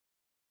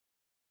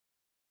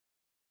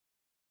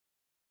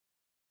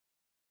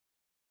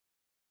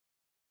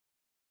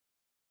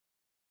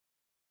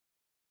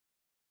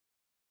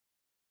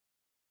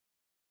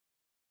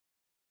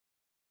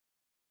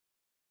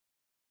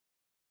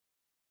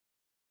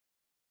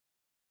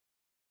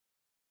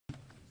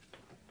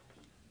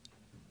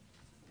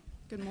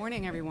Good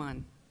morning,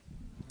 everyone.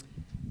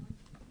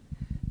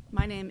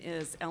 My name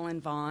is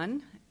Ellen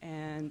Vaughn,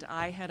 and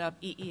I head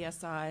up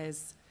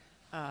EESI's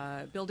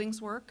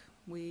buildings work.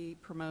 We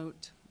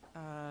promote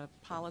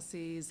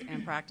policies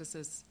and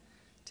practices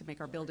to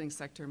make our building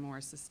sector more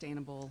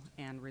sustainable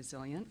and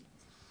resilient.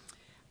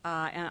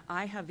 And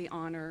I have the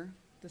honor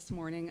this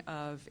morning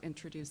of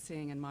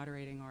introducing and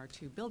moderating our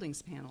two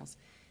buildings panels.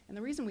 And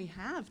the reason we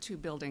have two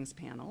buildings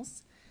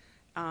panels,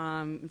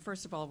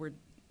 first of all, we're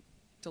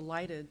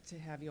delighted to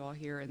have you all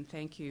here, and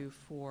thank you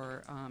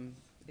for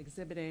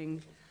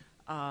exhibiting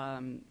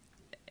and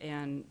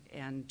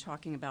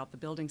talking about the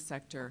building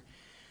sector.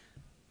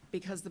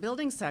 Because the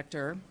building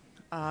sector,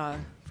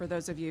 for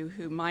those of you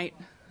who might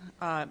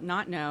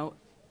not know,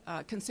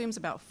 consumes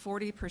about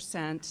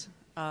 40%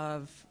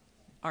 of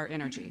our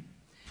energy.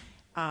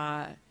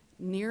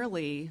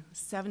 Nearly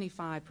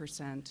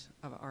 75%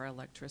 of our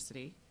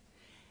electricity,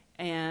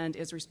 and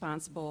is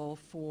responsible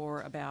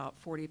for about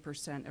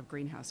 40% of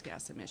greenhouse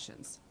gas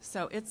emissions.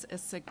 So it's a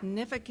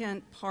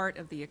significant part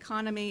of the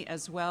economy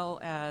as well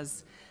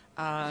as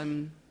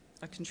a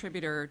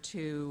contributor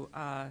to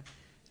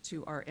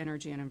our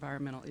energy and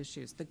environmental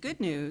issues. The good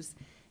news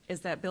is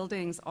that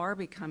buildings are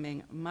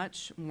becoming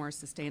much more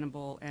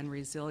sustainable and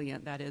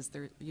resilient. That is,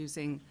 they're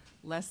using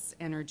less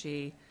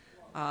energy,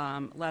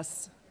 and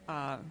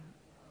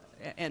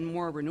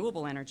more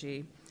renewable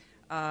energy,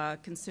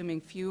 consuming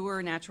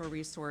fewer natural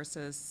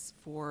resources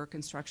for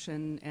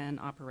construction and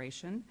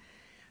operation,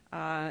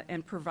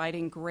 and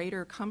providing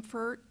greater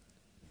comfort,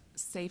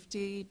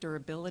 safety,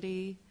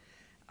 durability,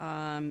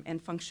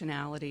 and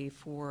functionality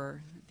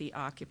for the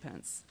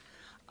occupants.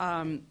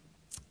 And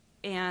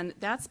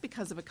that's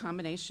because of a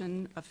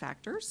combination of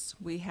factors.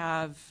 We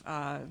have,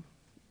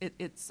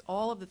 it's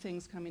all of the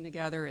things coming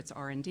together. It's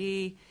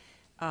R&D,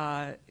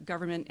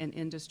 government and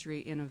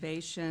industry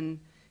innovation,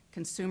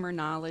 consumer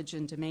knowledge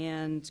and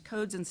demand,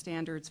 codes and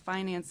standards,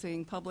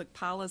 financing, public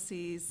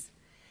policies,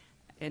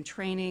 and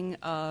training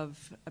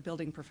of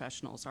building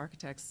professionals,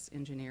 architects,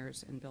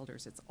 engineers, and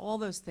builders. It's all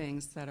those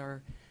things that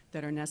are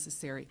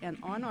necessary. And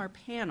on our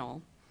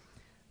panel,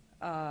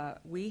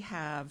 we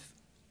have,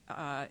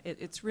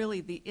 it's really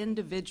the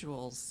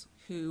individuals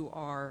who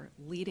are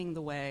leading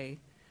the way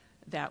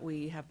that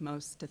we have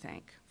most to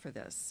thank for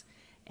this.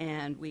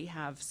 And we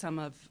have some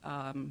of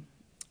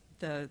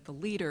the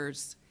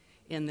leaders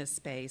in this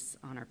space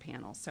on our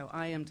panel. So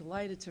I am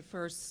delighted to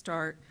first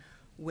start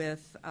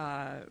with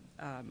a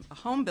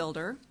home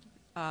builder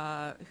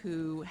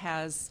who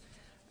has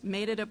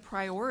made it a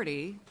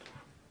priority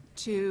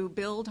to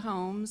build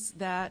homes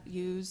that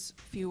use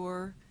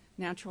fewer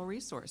natural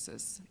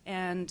resources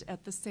and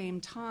at the same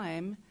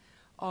time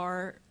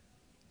are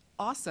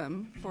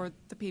awesome for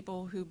the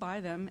people who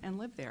buy them and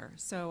live there.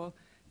 So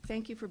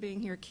thank you for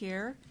being here,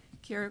 Kiere.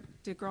 Kiere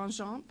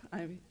DeGrandchamp,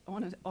 I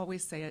want to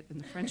always say it in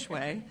the French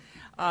way,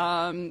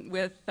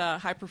 with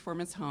High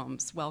Performance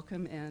Homes.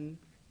 Welcome and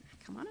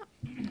come on up.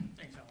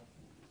 Thanks, Alan.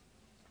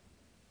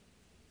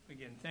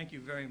 Again, thank you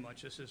very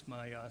much. This is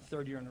my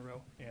third year in a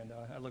row, and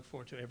I look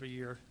forward to every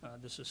year.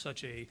 This is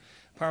such a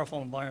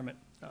powerful environment,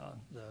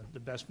 the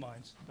best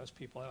minds, the best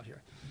people out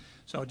here.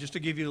 So just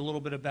to give you a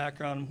little bit of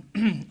background,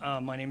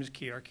 my name is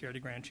Kiere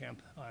DeGrandchamp.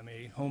 I'm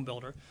a home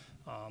builder.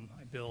 I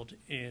build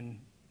in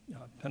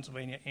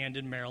Pennsylvania and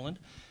in Maryland.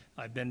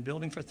 I've been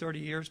building for 30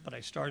 years, but I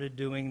started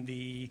doing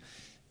the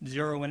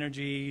zero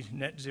energy,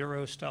 net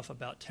zero stuff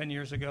about 10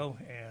 years ago,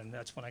 and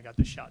that's when I got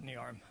the shot in the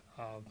arm,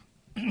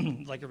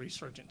 like a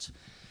resurgence.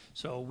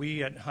 So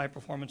we at High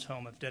Performance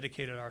Home have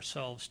dedicated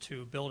ourselves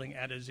to building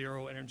at a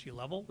zero energy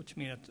level, which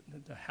means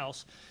that the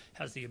house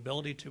has the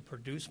ability to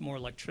produce more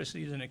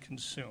electricity than it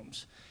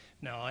consumes.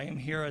 Now, I am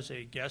here as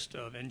a guest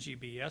of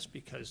NGBS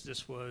because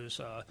this was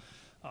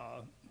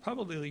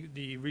probably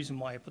the reason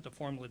why I put the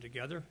formula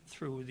together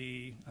through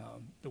the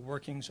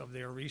workings of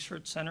their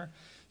research center.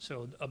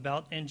 So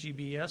about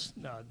NGBS,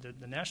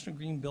 the National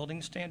Green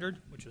Building Standard,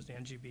 which is the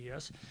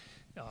NGBS,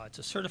 it's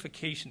a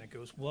certification that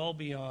goes well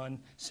beyond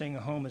saying a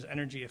home is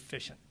energy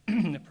efficient.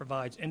 It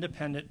provides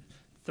independent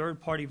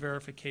third-party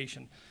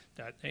verification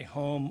that a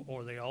home,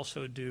 or they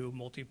also do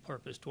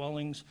multi-purpose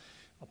dwellings,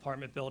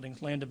 apartment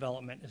buildings, land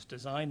development, is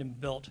designed and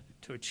built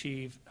to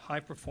achieve high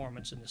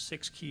performance in the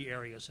 6 key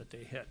areas that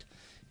they hit.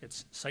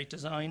 It's site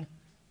design,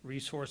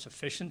 resource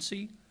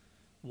efficiency,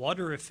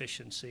 water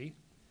efficiency,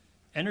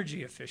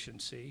 energy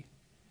efficiency,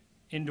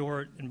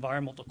 indoor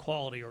environmental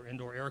quality or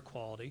indoor air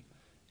quality,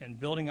 and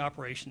building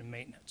operation and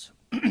maintenance.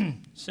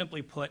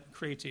 Simply put,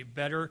 creates a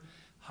better,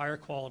 higher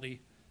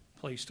quality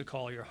place to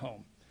call your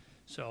home.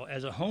 So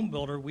as a home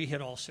builder, we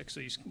hit all 6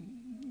 of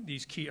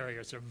these key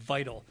areas. They're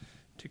vital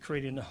to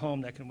creating a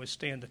home that can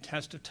withstand the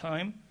test of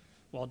time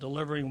while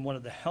delivering one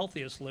of the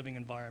healthiest living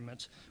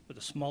environments with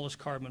the smallest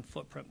carbon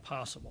footprint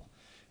possible.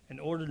 In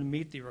order to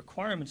meet the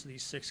requirements of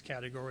these 6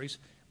 categories,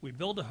 we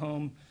build a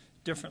home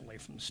differently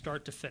from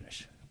start to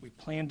finish. We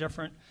plan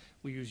different,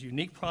 we use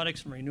unique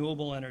products and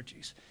renewable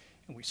energies,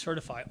 and we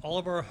certify all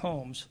of our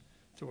homes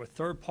through a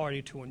third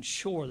party to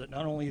ensure that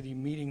not only are they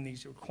meeting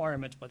these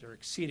requirements, but they're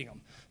exceeding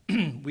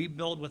them. We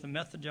build with a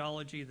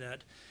methodology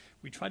that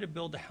We try to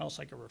build the house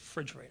like a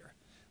refrigerator.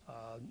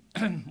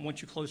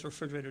 Once you close the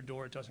refrigerator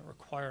door, it doesn't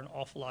require an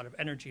awful lot of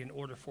energy in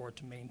order for it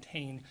to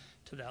maintain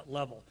to that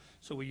level.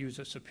 So we use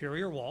a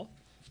superior wall,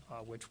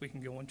 which we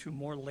can go into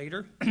more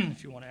later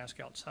if you want to ask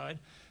outside.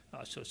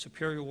 So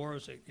superior wall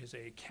is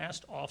a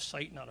cast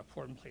off-site, not a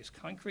poured-in-place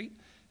concrete,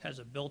 has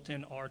a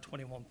built-in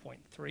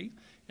R21.3,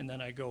 and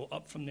then I go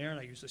up from there and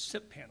I use a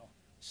SIP panel.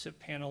 SIP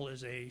panel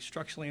is a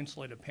structurally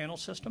insulated panel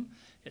system.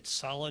 It's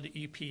solid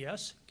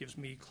EPS, gives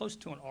me close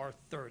to an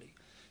R30.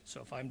 So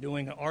if I'm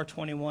doing an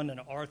R21 and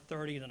an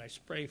R30, then I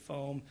spray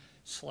foam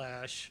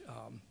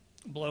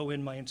 / blow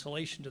in my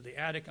insulation to the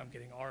attic, I'm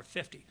getting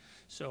R50.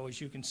 So as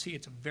you can see,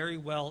 it's a very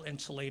well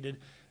insulated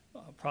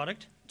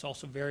product. It's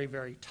also very,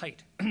 very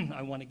tight.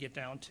 I want to get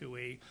down to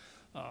a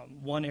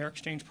 1 air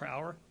exchange per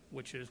hour,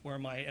 which is where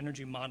my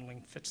energy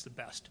modeling fits the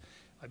best.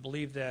 I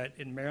believe that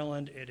in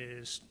Maryland it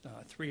is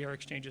 3 air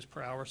exchanges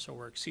per hour, so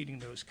we're exceeding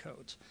those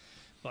codes.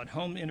 But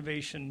Home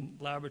Innovation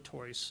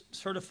Laboratories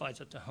certifies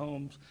that the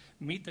homes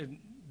meet the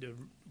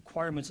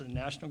requirements of the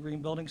National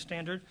Green Building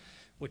Standard,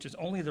 which is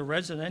only the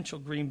residential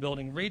green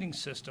building rating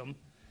system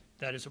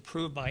that is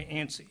approved by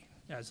ANSI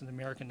as an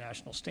American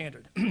national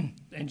standard.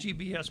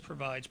 NGBS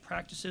provides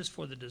practices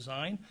for the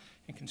design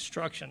and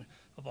construction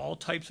of all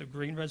types of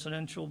green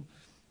residential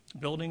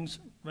buildings,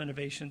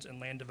 renovations, and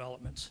land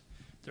developments.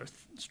 They're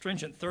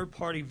stringent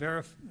third-party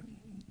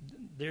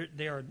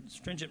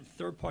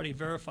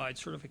verified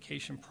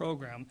certification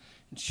program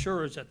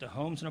ensures that the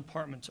homes and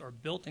apartments are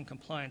built in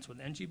compliance with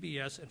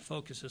NGBS and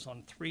focuses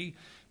on 3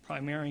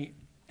 primary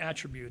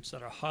attributes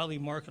that are highly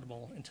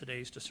marketable in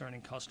today's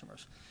discerning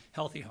customers.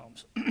 Healthy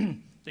homes.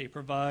 They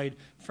provide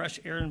fresh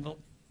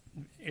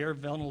air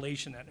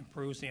ventilation that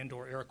improves the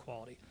indoor air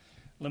quality,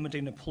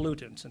 limiting the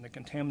pollutants and the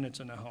contaminants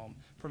in the home,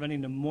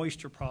 preventing the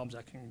moisture problems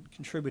that can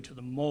contribute to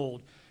the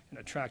mold and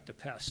attract the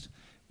pest.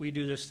 We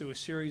do this through a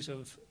series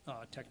of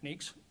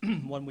techniques.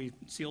 One, we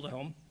seal the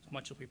home as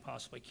much as we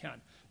possibly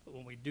can. But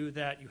when we do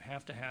that, you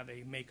have to have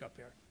a makeup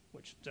air,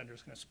 which Zehnder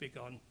is going to speak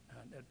on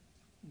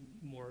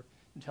more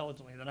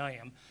intelligently than I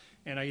am.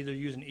 And I either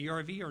use an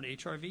ERV or an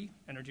HRV,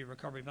 energy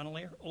recovery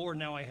ventilator, or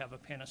now I have a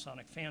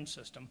Panasonic fan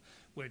system,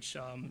 which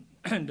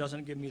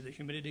doesn't give me the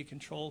humidity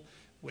control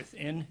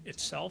within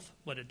itself,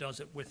 but it does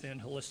it within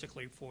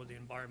holistically for the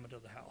environment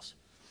of the house.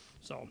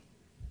 So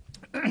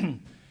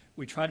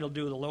we try to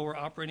do the lower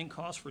operating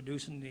costs,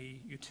 reducing the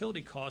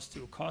utility costs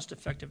through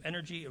cost-effective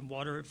energy and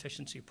water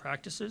efficiency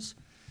practices,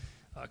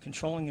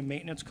 controlling the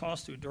maintenance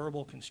costs through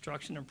durable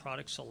construction and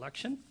product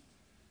selection.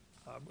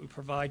 We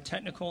provide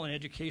technical and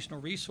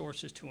educational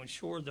resources to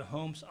ensure the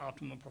home's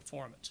optimum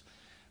performance.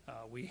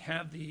 We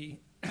have the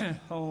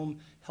home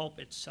help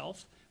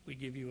itself. We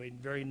give you a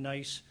very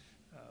nice,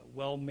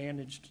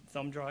 well-managed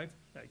thumb drive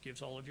that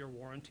gives all of your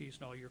warranties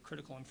and all your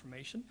critical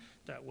information.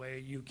 That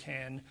way you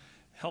can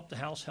help the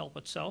house help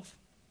itself,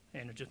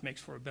 and it just makes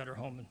for a better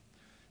home.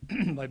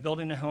 By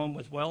building a home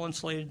with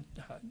well-insulated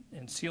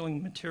and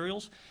sealing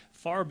materials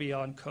far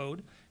beyond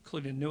code,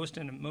 including the newest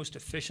and most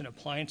efficient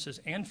appliances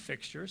and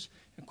fixtures,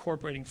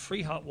 incorporating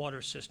free hot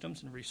water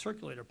systems and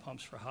recirculator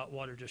pumps for hot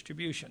water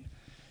distribution,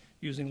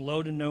 using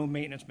low to no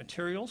maintenance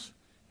materials,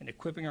 and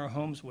equipping our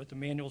homes with the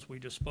manuals we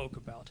just spoke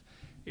about,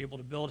 able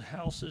to build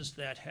houses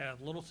that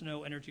have little to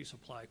no energy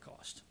supply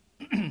cost.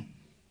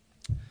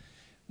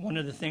 One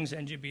of the things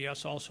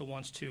NGBS also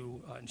wants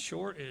to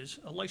ensure is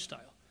a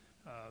lifestyle,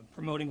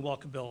 promoting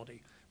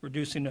walkability,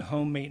 reducing the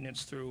home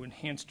maintenance through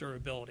enhanced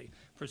durability,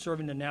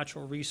 preserving the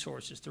natural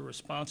resources through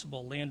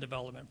responsible land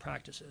development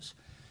practices.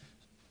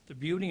 The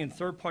beauty in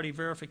third-party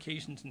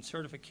verifications and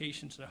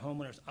certifications to the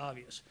homeowner is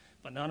obvious,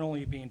 but not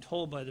only being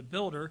told by the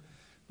builder,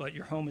 but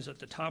your home is at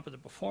the top of the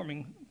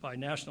performing by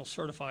national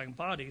certifying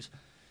bodies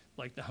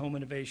like the Home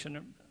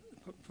Innovation,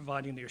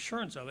 providing the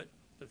assurance of it.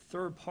 The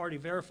third-party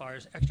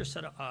verifiers, extra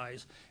set of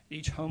eyes at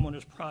each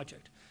homeowner's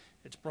project.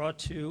 It's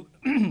brought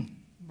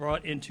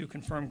in to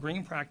confirm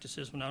green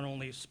practices when not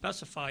only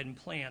specified and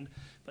planned,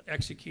 but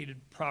executed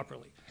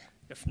properly.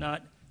 If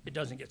not, it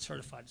doesn't get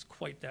certified. It's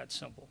quite that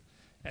simple.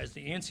 As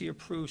the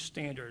ANSI-approved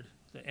standard,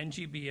 the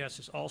NGBS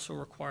is also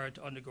required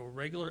to undergo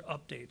regular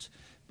updates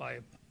by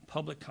a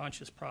public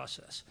conscious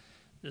process.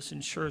 This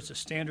ensures the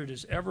standard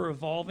is ever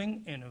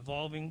evolving and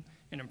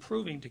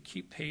improving to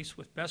keep pace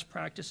with best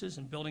practices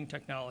and building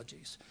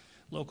technologies.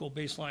 Local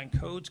baseline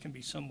codes can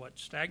be somewhat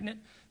stagnant.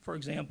 For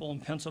example, in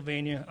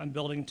Pennsylvania, I'm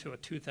building to a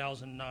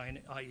 2009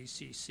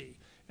 IECC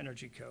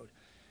energy code.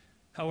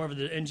 However,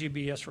 the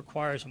NGBS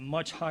requires a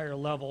much higher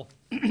level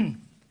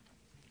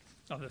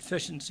of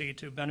efficiency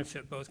to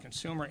benefit both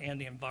consumer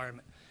and the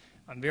environment.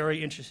 I'm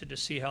very interested to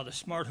see how the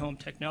smart home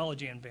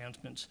technology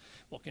advancements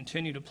will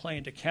continue to play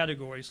into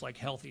categories like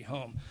healthy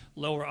home,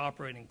 lower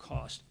operating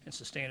cost, and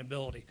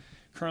sustainability.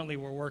 Currently,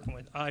 we're working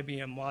with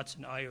IBM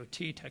Watson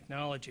IoT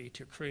technology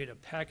to create a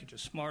package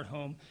of smart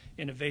home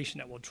innovation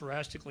that will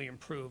drastically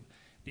improve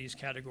these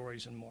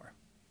categories and more.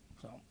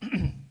 So.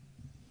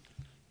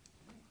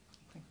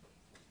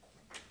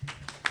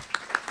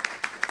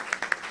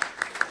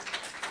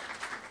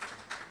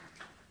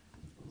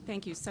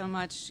 Thank you so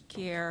much,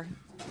 Kiere.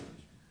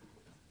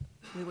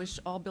 We wish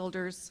all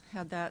builders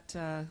had that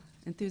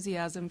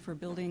enthusiasm for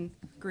building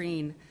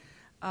green.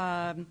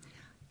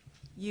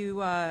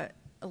 You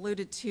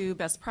alluded to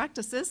best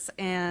practices,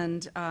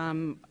 and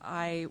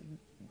I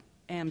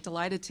am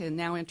delighted to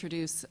now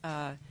introduce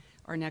our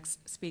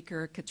next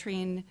speaker.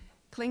 Katrin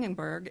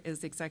Klingenberg is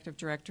the Executive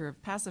Director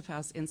of Passive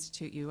House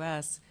Institute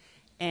US.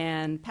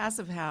 And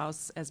Passive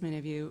House, as many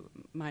of you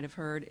might have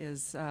heard,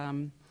 is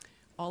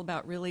all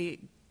about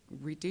really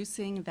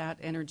reducing that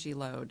energy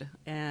load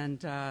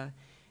and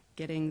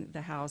getting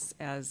the house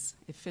as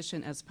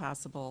efficient as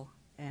possible.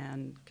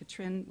 And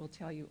Katrin will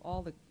tell you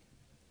all the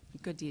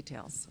good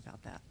details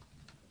about that.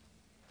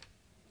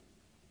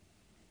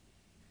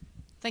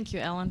 Thank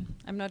you, Ellen.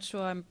 I'm not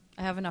sure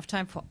I have enough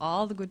time for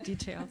all the good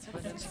details,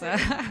 but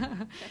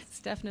it's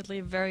definitely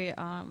a very,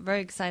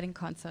 very exciting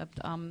concept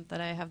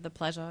that I have the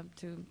pleasure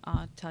to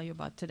tell you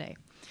about today.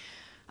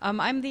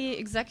 I'm the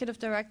executive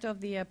director of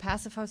the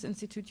Passive House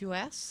Institute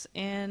US,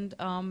 and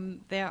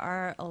there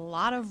are a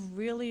lot of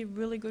really,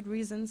 really good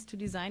reasons to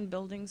design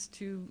buildings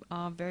to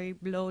very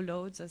low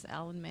loads, as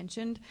Alan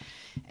mentioned.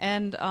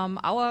 And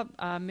our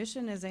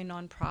mission as a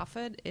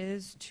nonprofit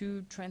is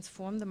to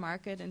transform the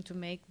market and to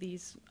make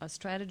these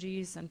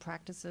strategies and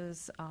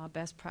practices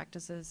best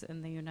practices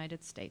in the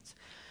United States.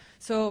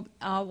 So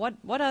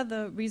what are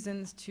the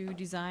reasons to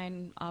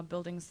design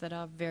buildings that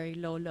are very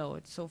low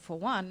load? So for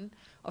one,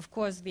 of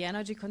course, the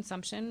energy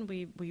consumption,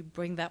 we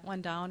bring that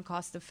one down,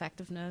 cost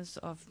effectiveness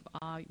of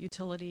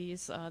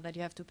utilities that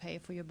you have to pay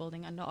for your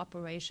building under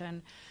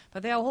operation.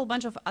 But there are a whole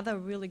bunch of other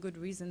really good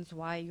reasons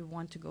why you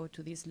want to go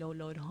to these low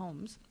load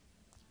homes.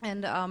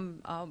 And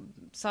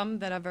some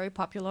that are very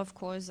popular, of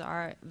course,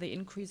 are the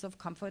increase of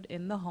comfort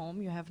in the home.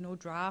 You have no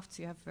drafts,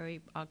 you have very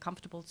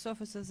comfortable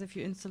surfaces if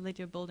you insulate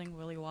your building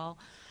really well.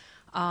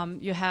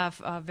 You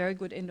have very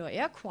good indoor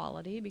air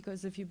quality,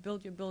 because if you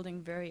build your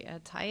building very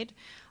airtight,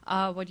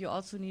 what you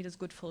also need is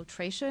good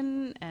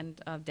filtration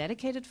and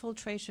dedicated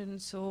filtration.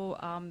 So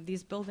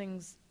these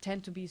buildings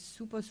tend to be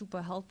super,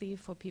 super healthy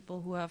for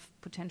people who have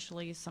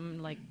potentially some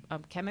like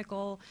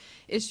chemical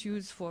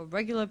issues. For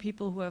regular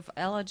people who have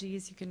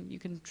allergies, you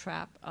can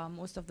trap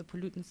most of the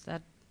pollutants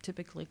that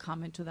typically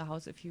come into the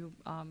house if you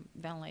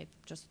ventilate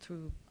just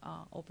through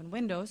open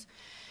windows.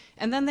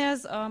 And then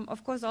there's,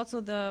 of course,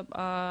 also the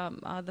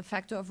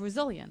factor of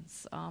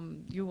resilience.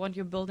 You want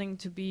your building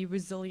to be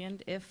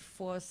resilient if,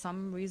 for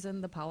some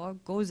reason, the power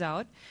goes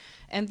out.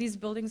 And these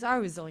buildings are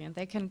resilient.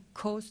 They can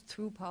coast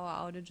through power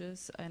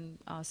outages and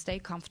stay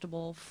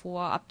comfortable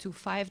for up to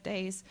 5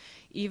 days,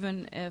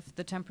 even if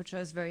the temperature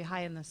is very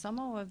high in the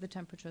summer or if the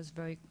temperature is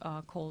very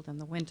cold in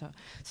the winter.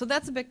 So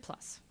that's a big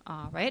plus,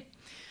 right?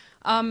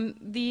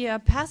 The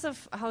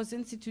Passive House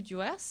Institute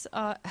US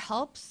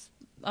helps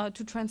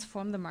to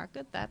transform the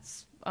market.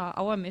 That's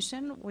our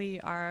mission.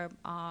 We are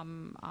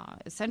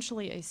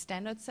essentially a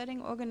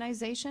standard-setting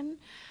organization.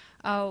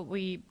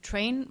 We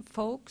train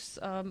folks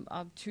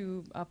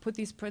to put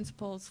these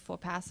principles for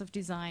passive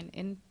design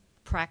into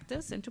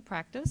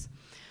practice.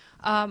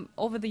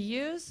 Over the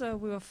years,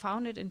 we were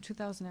founded in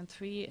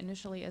 2003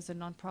 initially as a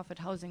nonprofit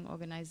housing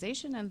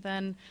organization, and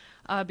then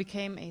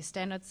became a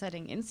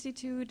standard-setting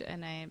institute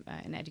and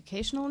an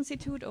educational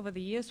institute. Over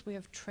the years, we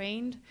have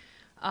trained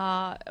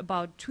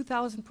about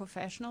 2,000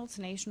 professionals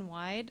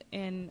nationwide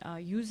in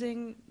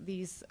using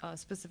these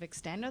specific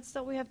standards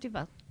that we have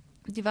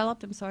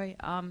developed,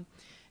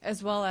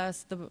 as well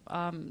as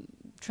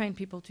train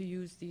people to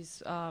use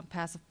these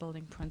passive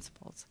building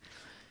principles.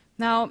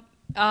 Now,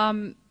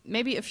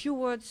 maybe a few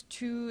words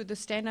to the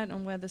standard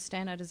and where the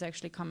standard is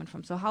actually coming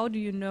from. So how do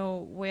you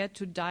know where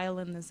to dial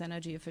in this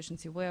energy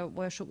efficiency?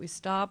 Where should we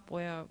stop?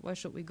 Where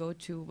should we go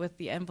to with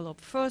the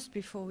envelope first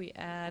before we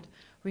add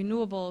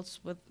renewables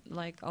with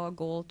like our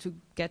goal to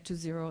get to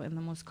zero in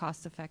the most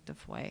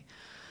cost-effective way?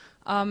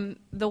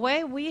 The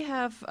way we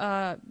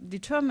have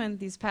determined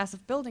these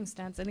passive building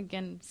standards, and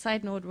again,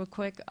 side note real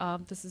quick,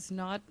 this is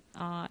not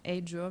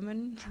a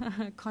German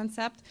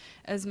concept,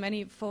 as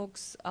many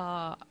folks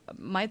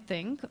might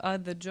think.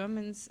 The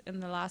Germans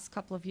in the last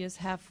couple of years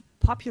have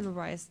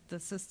popularized the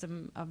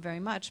system very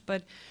much,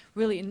 but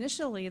really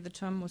initially the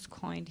term was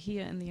coined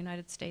here in the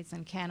United States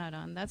and Canada,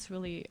 and that's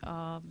really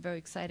very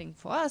exciting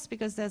for us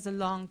because there's a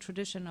long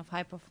tradition of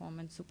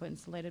high-performance super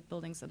insulated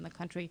buildings in the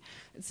country.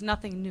 It's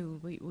nothing new.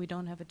 We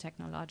don't have a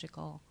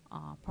technological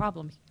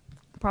problem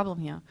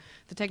here.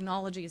 The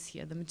technology is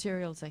here. The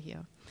materials are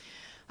here.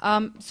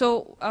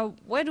 So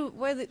where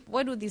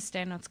do these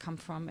standards come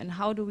from, and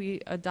how do we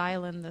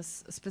dial in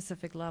this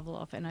specific level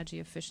of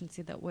energy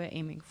efficiency that we're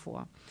aiming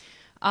for?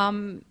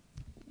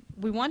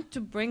 We want to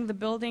bring the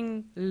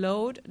building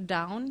load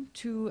down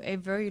to a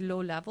very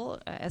low level,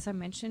 as I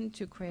mentioned,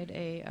 to create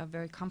a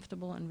very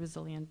comfortable and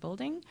resilient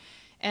building.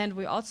 And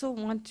we also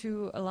want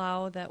to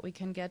allow that we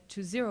can get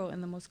to zero in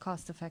the most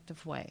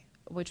cost-effective way,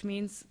 which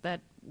means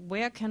that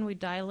where can we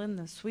dial in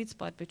the sweet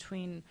spot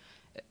between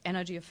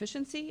energy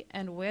efficiency,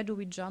 and where do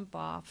we jump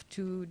off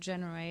to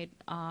generate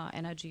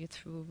energy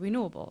through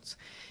renewables.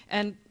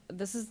 And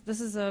this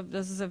is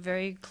a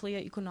very clear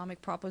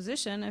economic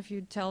proposition. If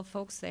you tell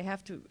folks they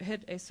have to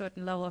hit a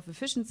certain level of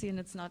efficiency and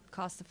it's not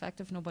cost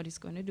effective, nobody's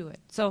going to do it.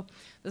 So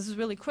this is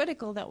really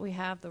critical that we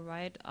have the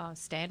right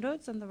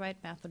standards and the right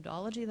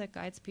methodology that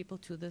guides people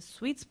to this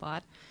sweet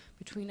spot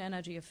between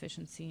energy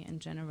efficiency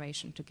and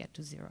generation to get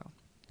to zero.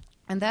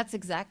 And that's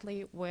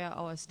exactly where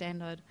our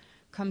standard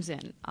comes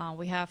in.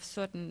 We have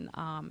certain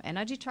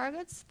energy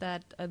targets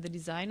that the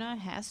designer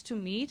has to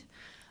meet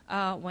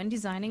when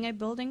designing a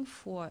building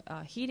for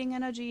heating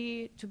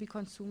energy to be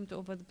consumed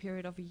over the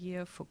period of a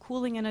year, for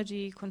cooling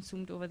energy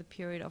consumed over the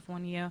period of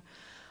 1 year.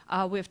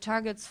 We have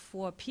targets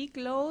for peak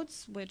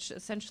loads, which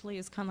essentially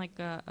is kind of like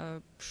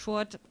a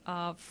short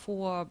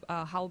for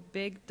how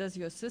big does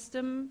your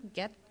system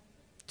get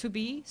to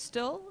be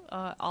still.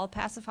 All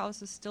passive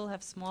houses still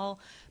have small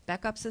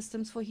backup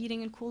systems for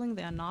heating and cooling.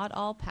 They are not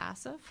all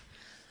passive.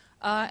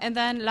 And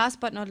then last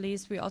but not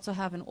least, we also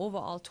have an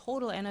overall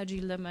total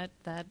energy limit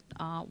that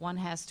one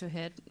has to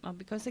hit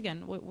because,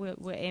 again,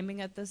 we're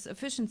aiming at this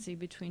efficiency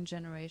between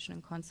generation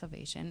and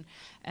conservation,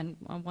 and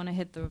I want to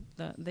hit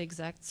the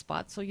exact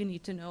spot. So you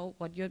need to know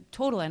what your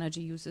total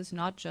energy use is,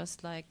 not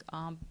just like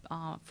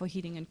for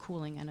heating and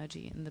cooling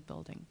energy in the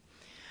building.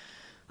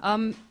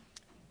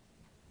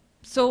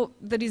 So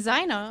the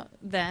designer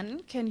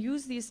then can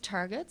use these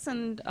targets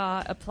and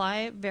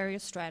apply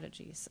various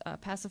strategies.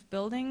 Passive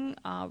building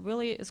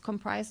really is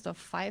comprised of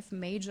 5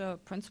 major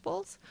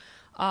principles.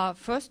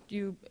 First,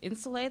 you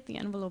insulate the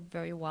envelope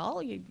very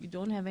well. You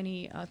don't have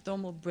any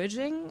thermal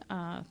bridging.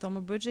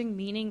 Thermal bridging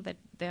meaning that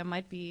there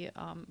might be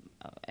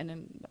a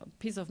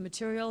piece of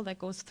material that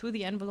goes through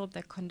the envelope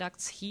that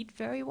conducts heat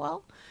very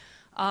well.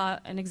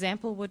 An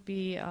example would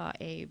be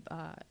a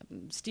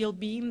steel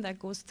beam that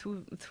goes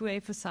through a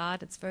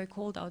facade. It's very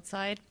cold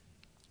outside.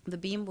 The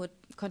beam would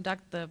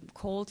conduct the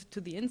cold to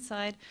the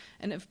inside,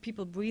 and if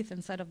people breathe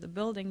inside of the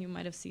building, you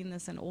might have seen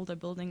this in older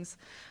buildings,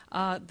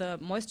 the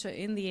moisture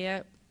in the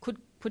air could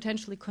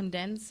potentially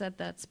condense at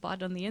that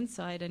spot on the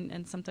inside,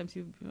 and sometimes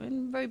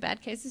in very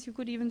bad cases, you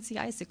could even see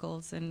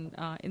icicles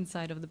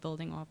inside of the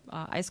building or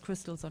ice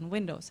crystals on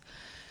windows.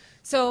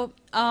 So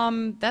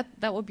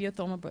that would be a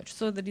thermal bridge.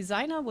 So the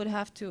designer would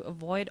have to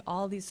avoid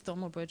all these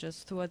thermal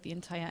bridges throughout the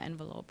entire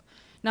envelope.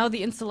 Now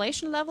the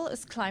insulation level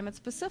is climate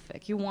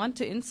specific. You want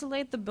to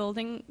insulate the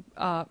building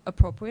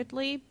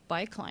appropriately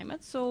by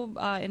climate. So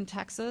in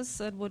Texas,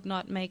 it would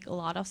not make a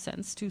lot of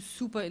sense to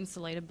super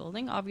insulate a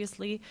building.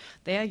 Obviously,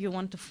 there you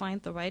want to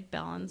find the right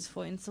balance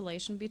for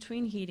insulation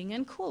between heating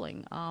and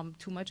cooling.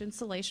 Too much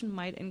insulation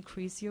might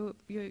increase your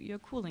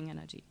cooling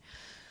energy.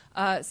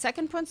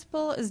 Second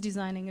principle is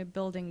designing a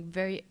building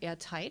very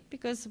airtight,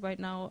 because right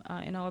now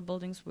in our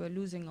buildings we're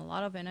losing a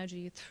lot of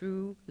energy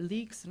through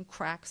leaks and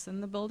cracks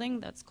in the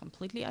building. That's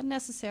completely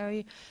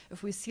unnecessary.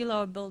 If we seal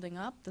our building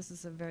up, this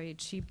is a very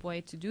cheap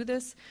way to do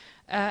this,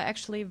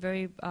 actually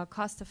very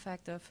cost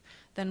effective,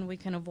 then we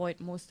can avoid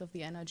most of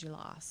the energy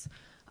loss.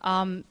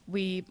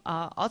 We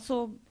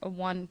also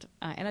want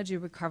energy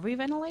recovery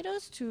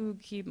ventilators to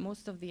keep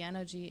most of the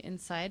energy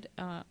inside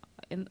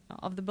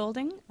of the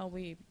building.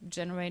 We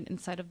generate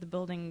inside of the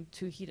building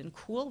to heat and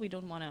cool. We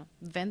don't want to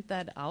vent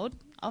that out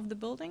of the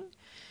building.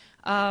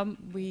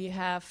 We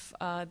have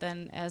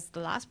then, as the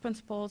last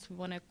principles, we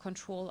want to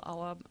control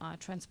our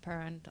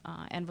transparent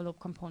envelope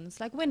components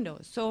like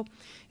windows. So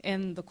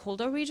in the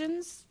colder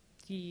regions,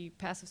 the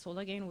passive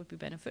solar gain would be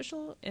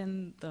beneficial.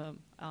 In the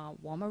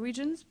warmer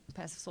regions,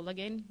 passive solar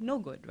gain, no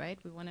good, right?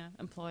 We want to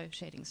employ a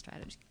shading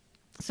strategy.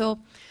 So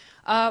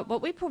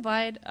what we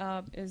provide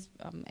is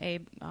a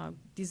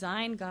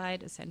design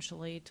guide,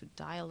 essentially, to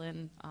dial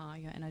in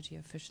your energy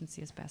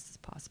efficiency as best as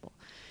possible.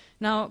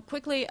 Now,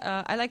 quickly,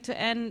 I like to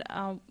end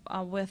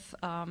with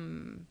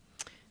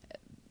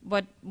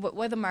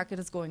where the market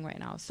is going right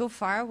now. So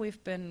far,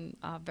 we've been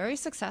very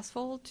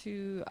successful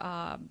to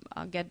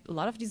get a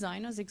lot of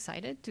designers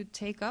excited to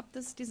take up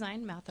this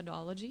design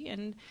methodology.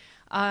 And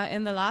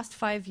in the last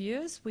 5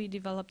 years, we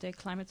developed a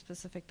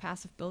climate-specific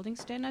passive building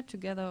standard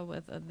together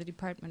with the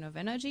Department of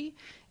Energy.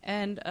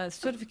 And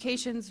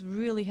certifications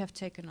really have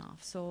taken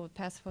off. So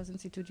Passive House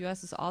Institute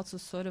US is also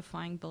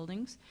certifying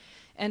buildings.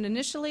 And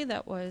initially,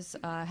 that was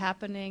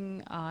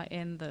happening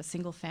in the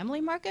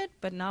single-family market,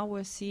 but now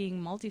we're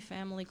seeing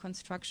multifamily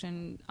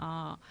construction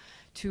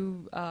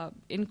to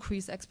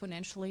increase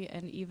exponentially,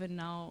 and even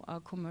now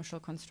commercial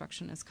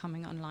construction is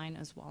coming online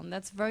as well. And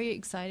that's very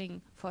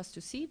exciting for us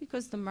to see,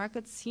 because the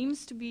market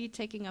seems to be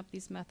taking up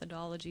these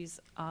methodologies,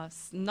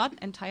 not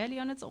entirely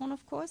on its own,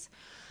 of course.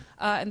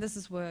 And this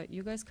is where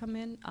you guys come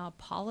in,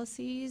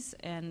 policies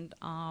and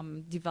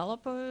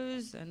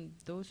developers and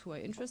those who are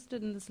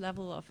interested in this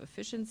level of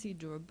efficiency,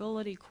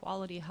 durability,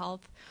 quality,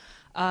 health.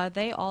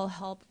 They all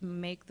help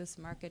make this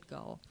market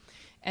go.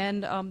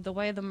 And the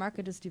way the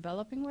market is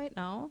developing right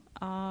now,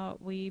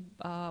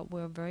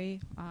 we're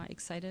very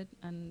excited,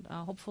 and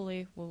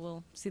hopefully we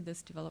will see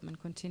this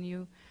development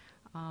continue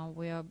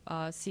We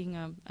are seeing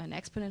an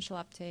exponential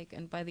uptake,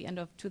 and by the end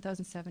of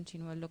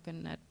 2017, we're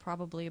looking at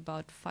probably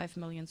about 5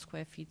 million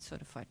square feet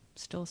certified.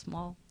 Still a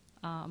small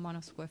amount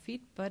of square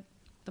feet, but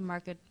the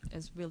market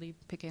is really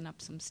picking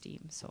up some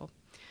steam. So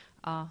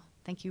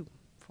thank you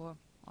for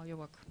all your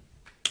work.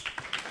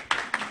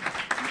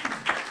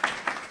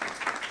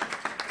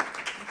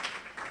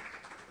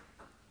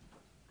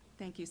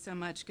 Thank you so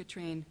much,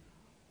 Katrin.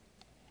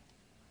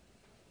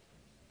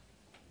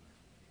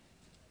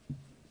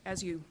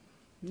 As you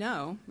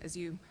know, as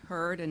you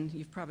heard and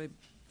you've probably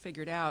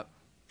figured out,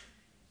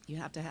 you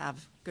have to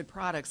have good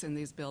products in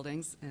these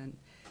buildings, and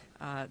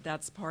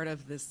that's part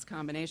of this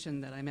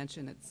combination that I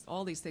mentioned. It's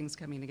all these things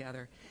coming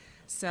together.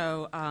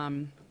 So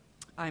I'm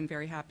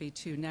very happy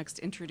to next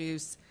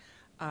introduce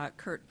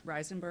Kurt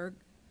Riesenberg,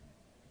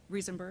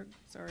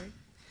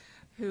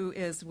 who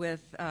is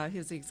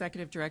who's the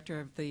executive director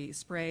of the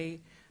Spray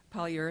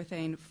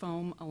Polyurethane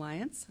Foam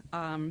Alliance.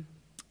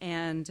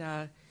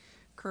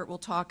 Kurt will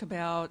talk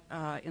about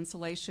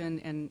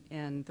insulation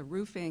and the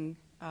roofing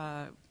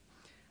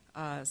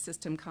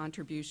system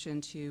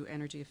contribution to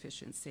energy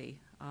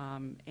efficiency.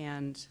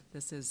 And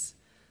this is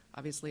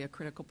obviously a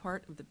critical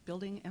part of the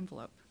building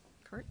envelope.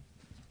 Kurt?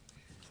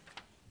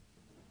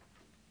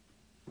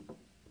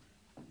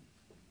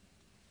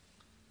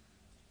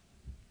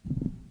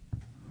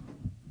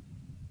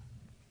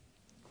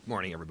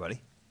 Morning,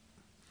 everybody.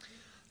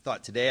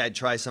 Thought today I'd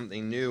try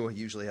something new. I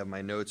usually have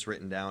my notes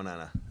written down on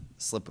a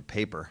slip of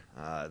paper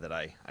that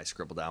I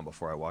scribble down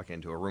before I walk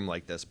into a room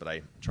like this, but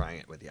I'm trying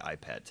it with the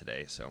iPad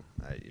today, so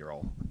you're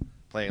all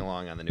playing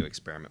along on the new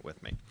experiment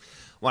with me.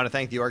 I want to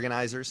thank the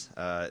organizers,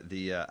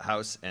 the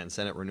House and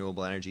Senate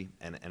Renewable Energy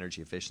and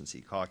Energy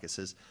Efficiency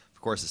Caucuses,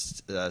 of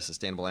course, the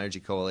Sustainable Energy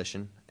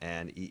Coalition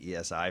and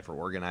EESI for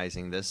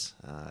organizing this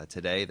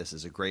today. This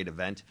is a great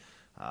event.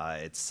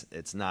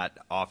 It's not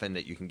often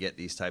that you can get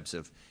these types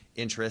of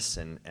interests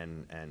and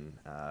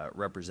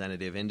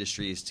representative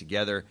industries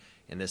together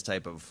in this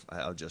type of,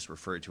 I'll just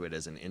refer to it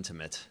as an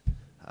intimate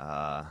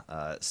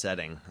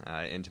setting,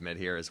 intimate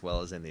here as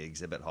well as in the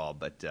exhibit hall.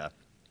 But,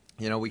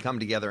 you know, we come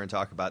together and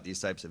talk about these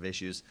types of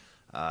issues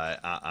in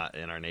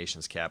our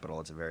nation's capital.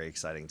 It's a very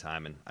exciting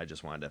time, and I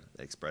just wanted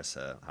to express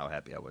how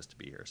happy I was to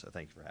be here. So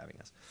thank you for having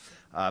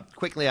us.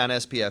 Quickly on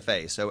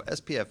SPFA. So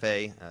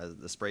SPFA,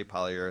 the Spray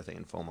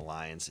Polyurethane Foam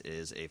Alliance,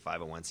 is a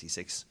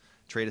 501c6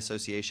 trade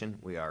association.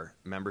 We are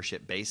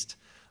membership-based.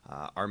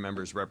 Our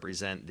members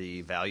represent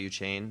the value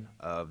chain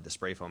of the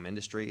spray foam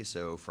industry,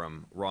 so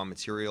from raw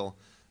material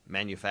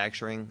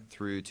manufacturing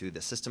through to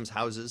the systems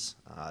houses,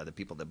 the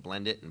people that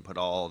blend it and put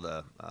all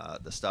the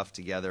stuff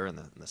together and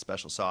the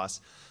special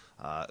sauce,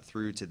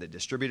 through to the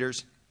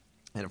distributors,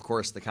 and of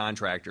course the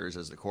contractors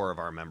as the core of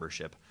our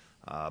membership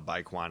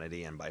by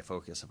quantity and by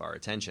focus of our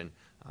attention,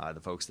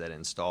 the folks that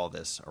install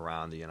this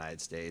around the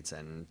United States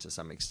and to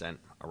some extent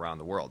around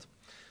the world.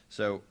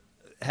 So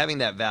having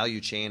that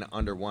value chain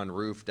under one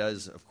roof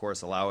does, of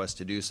course, allow us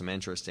to do some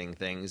interesting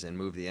things and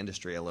move the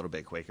industry a little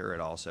bit quicker.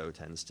 It also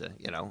tends to,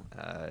 you know,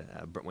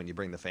 when you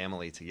bring the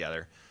family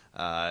together,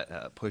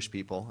 push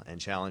people and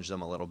challenge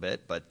them a little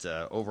bit. But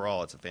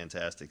overall, it's a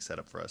fantastic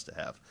setup for us to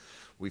have.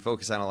 We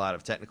focus on a lot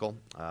of technical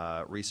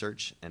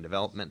research and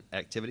development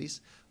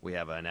activities. We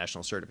have a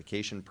national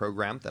certification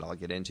program that I'll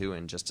get into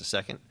in just a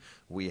second.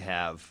 We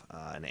have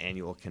an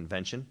annual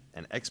convention,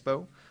 an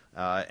EXPO.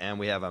 And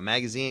we have a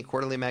magazine,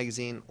 quarterly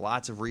magazine,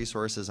 lots of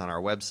resources on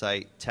our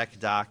website, tech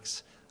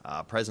docs,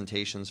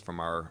 presentations from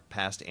our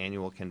past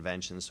annual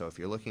conventions. So if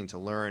you're looking to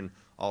learn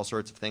all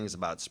sorts of things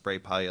about spray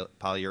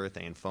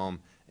polyurethane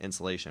foam,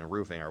 insulation, and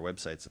roofing, our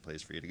website's the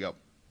place for you to go.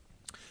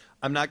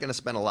 I'm not going to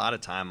spend a lot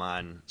of time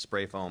on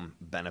spray foam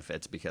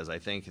benefits because I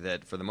think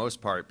that for the most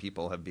part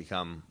people have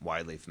become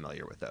widely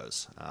familiar with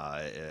those.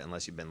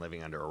 Unless you've been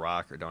living under a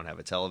rock or don't have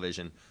a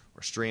television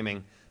or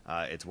streaming,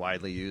 it's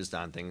widely used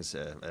on things,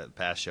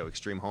 past show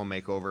Extreme Home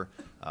Makeover,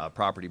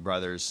 Property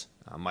Brothers,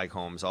 Mike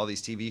Holmes. All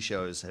these TV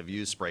shows have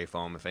used spray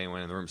foam. If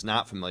anyone in the room is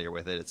not familiar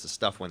with it, it's the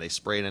stuff when they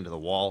spray it into the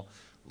wall.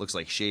 Looks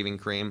like shaving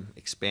cream,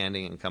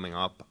 expanding and coming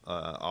up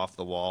off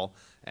the wall,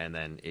 and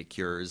then it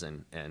cures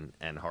and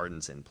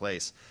hardens in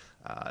place.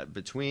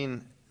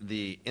 Between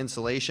the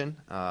insulation,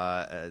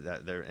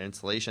 their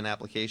insulation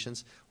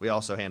applications, we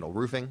also handle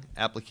roofing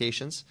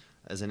applications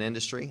as an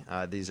industry.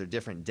 These are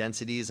different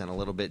densities and a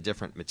little bit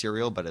different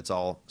material, but it's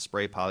all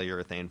spray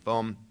polyurethane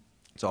foam.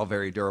 It's all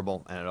very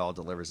durable, and it all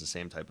delivers the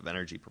same type of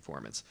energy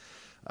performance.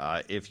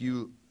 If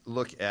you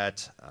look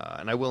at,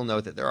 and I will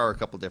note that there are a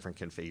couple different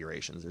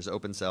configurations. There's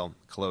open cell,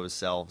 closed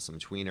cell, some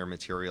tweener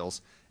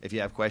materials. If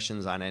you have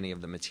questions on any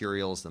of the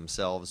materials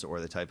themselves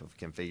or the type of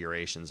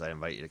configurations, I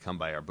invite you to come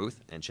by our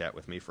booth and chat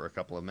with me for a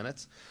couple of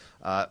minutes.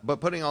 But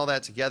putting all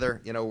that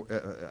together, you know,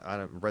 on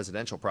a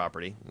residential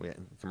property, we have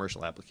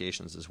commercial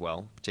applications as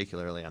well,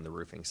 particularly on the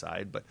roofing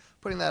side. But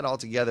putting that all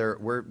together,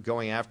 we're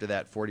going after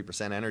that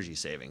 40% energy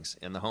savings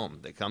in the home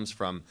that comes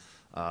from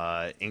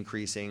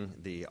increasing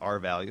the R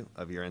value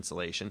of your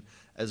insulation,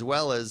 as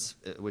well as,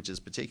 which is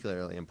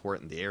particularly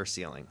important, the air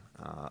sealing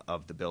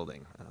of the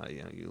building.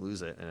 You know, you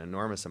lose an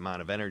enormous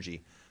amount of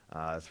energy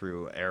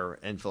through air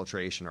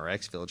infiltration or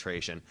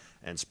exfiltration.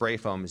 And spray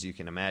foam, as you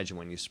can imagine,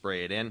 when you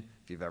spray it in,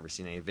 if you've ever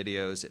seen any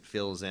videos, it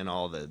fills in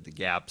all the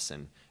gaps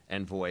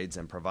and voids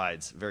and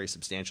provides very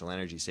substantial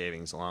energy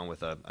savings, along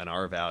with an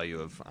R value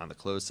of, on the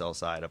closed cell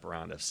side, up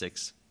around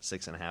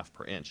 6.5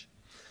 per inch.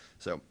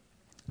 So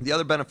the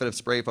other benefit of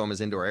spray foam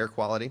is indoor air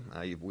quality.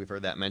 We've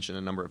heard that mentioned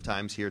a number of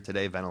times here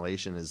today.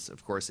 Ventilation is,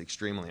 of course,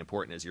 extremely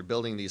important. As you're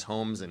building these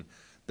homes and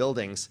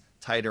buildings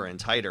tighter and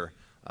tighter,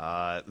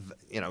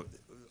 you know,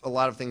 a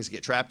lot of things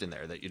get trapped in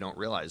there that you don't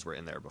realize were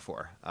in there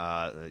before.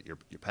 Your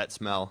pet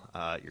smell,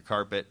 your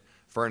carpet,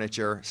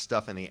 furniture,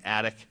 stuff in the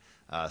attic,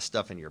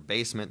 stuff in your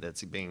basement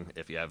that's being,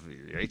 if you have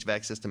your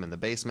HVAC system in the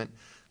basement,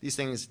 these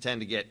things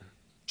tend to get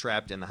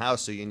trapped in the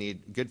house, so you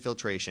need good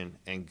filtration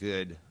and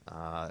good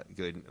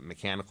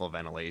mechanical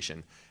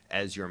ventilation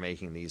as you're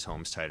making these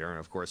homes tighter. And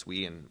of course,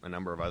 we and a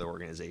number of other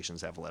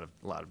organizations have a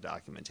lot of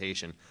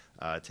documentation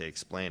to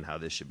explain how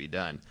this should be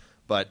done.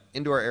 But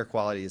indoor air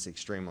quality is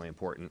extremely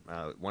important.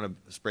 One of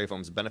Spray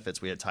Foam's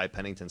benefits, we had Ty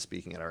Pennington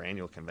speaking at our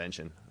annual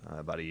convention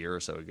about a year or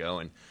so ago,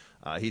 and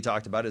he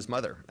talked about his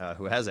mother,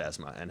 who has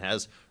asthma and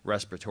has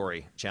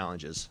respiratory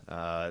challenges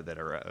that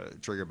are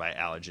triggered by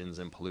allergens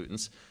and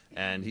pollutants.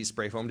 And he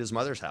spray foamed his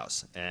mother's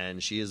house,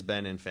 and she has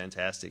been in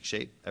fantastic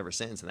shape ever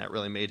since. And that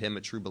really made him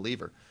a true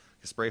believer.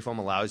 Spray foam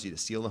allows you to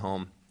seal the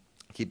home,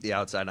 keep the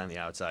outside on the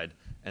outside,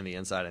 and the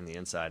inside on the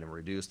inside, and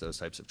reduce those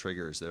types of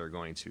triggers that are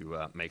going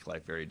to make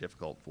life very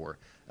difficult for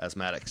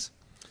asthmatics.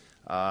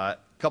 A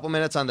couple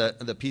minutes on the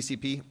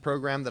PCP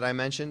program that I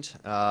mentioned,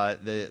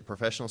 the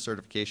Professional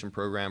Certification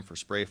Program for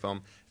Spray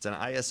Foam. It's an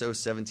ISO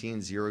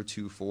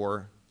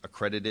 17024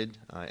 accredited,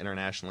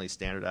 internationally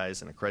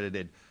standardized and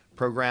accredited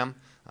program.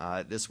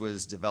 This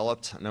was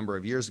developed a number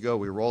of years ago.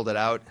 We rolled it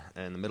out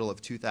in the middle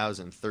of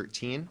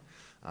 2013,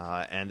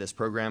 and this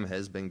program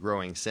has been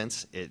growing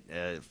since. It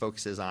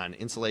focuses on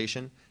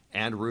insulation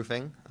and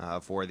roofing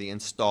for the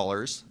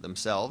installers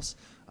themselves.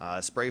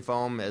 Spray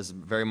foam, as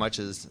very much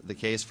is the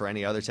case for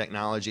any other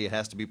technology, it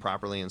has to be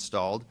properly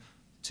installed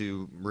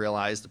to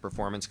realize the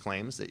performance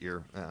claims that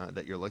you're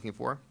looking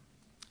for.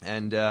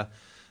 And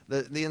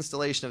the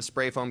installation of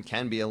spray foam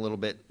can be a little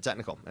bit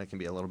technical. It can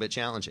be a little bit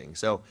challenging.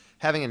 So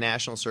having a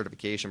national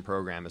certification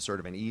program is sort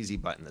of an easy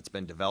button that's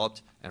been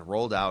developed and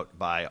rolled out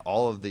by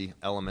all of the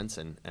elements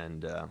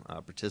and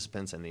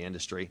participants in the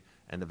industry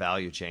and the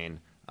value chain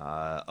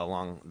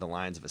along the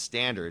lines of a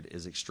standard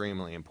is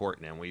extremely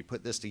important. And we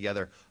put this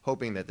together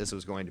hoping that this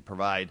was going to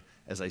provide,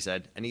 as I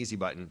said, an easy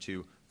button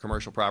to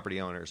commercial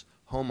property owners,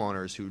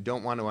 homeowners who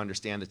don't want to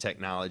understand the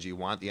technology,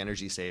 want the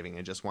energy saving,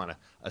 and just want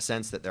a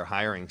sense that they're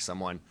hiring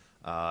someone.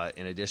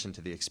 In addition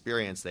to the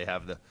experience, they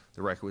have the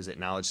requisite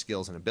knowledge,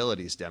 skills, and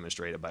abilities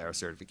demonstrated by our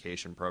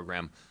certification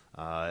program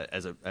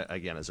as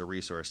a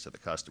resource to the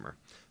customer.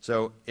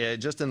 So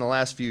just in the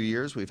last few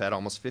years, we've had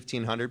almost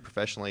 1,500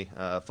 professionally,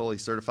 fully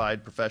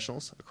certified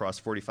professionals across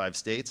 45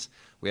 states.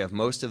 We have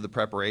most of the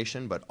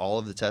preparation, but all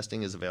of the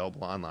testing is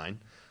available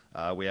online.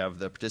 We have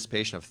the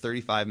participation of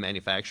 35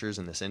 manufacturers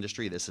in this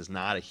industry. This is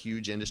not a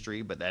huge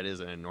industry, but that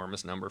is an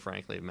enormous number,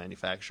 frankly, of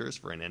manufacturers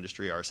for an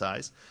industry our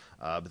size.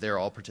 But they're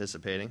all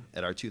participating.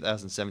 At our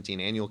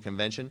 2017 annual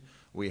convention,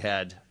 we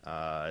had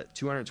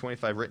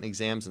 225 written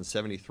exams and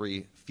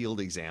 73 field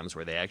exams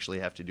where they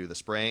actually have to do the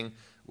spraying,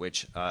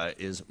 which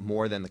is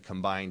more than the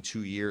combined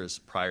 2 years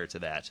prior to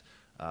that.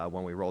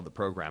 When we rolled the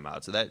program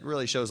out. So that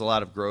really shows a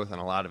lot of growth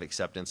and a lot of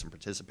acceptance and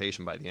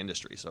participation by the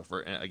industry. So for,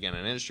 again,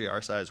 an industry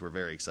our size, we're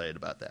very excited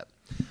about that.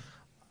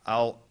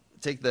 I'll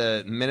take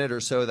the minute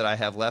or so that I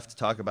have left to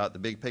talk about the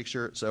big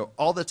picture. So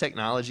all the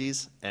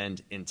technologies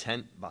and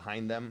intent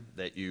behind them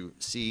that you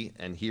see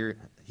and hear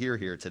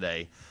here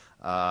today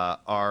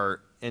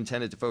are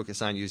intended to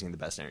focus on using the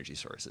best energy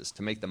sources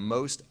to make the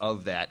most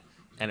of that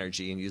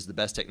energy and use the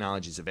best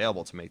technologies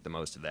available to make the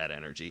most of that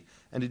energy,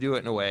 and to do it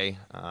in a way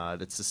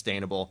that's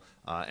sustainable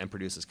and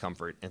produces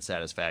comfort and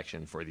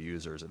satisfaction for the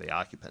users or the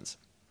occupants.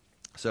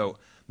 So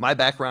my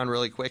background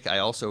really quick, I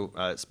also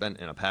spent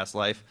in a past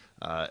life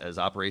as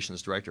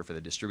operations director for the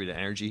Distributed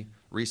Energy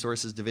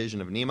Resources Division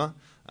of NEMA,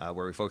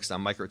 where we focused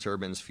on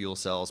microturbines, fuel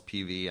cells,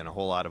 PV, and a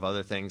whole lot of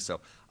other things.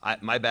 So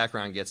my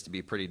background gets to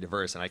be pretty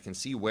diverse, and I can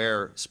see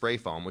where spray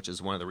foam, which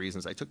is one of the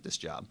reasons I took this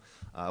job,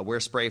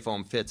 where spray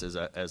foam fits as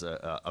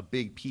a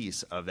big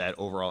piece of that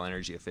overall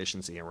energy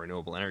efficiency and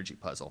renewable energy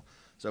puzzle.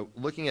 So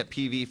looking at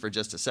PV for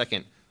just a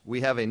second,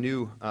 we have a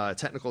new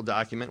technical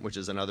document, which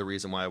is another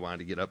reason why I wanted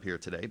to get up here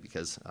today,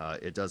 because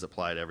it does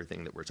apply to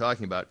everything that we're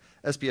talking about.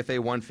 SPFA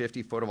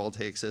 150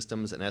 photovoltaic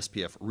systems and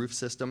SPF roof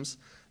systems.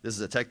 This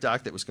is a tech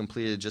doc that was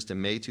completed just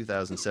in May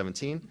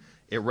 2017.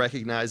 It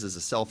recognizes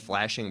the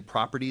self-flashing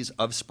properties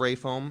of spray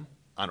foam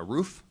on a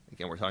roof.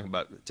 Again, we're talking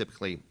about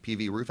typically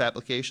PV roof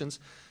applications.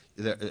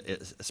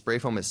 Spray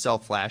foam is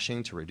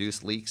self-flashing to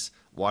reduce leaks,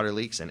 water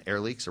leaks, and air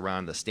leaks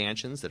around the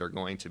stanchions that are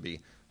going to be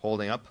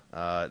holding up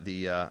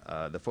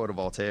the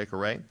photovoltaic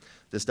array.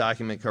 This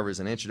document covers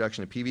an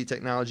introduction to PV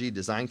technology,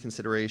 design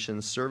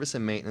considerations, service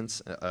and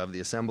maintenance of the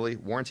assembly,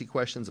 warranty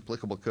questions,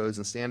 applicable codes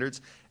and standards,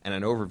 and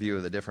an overview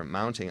of the different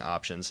mounting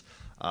options.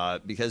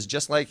 Because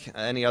just like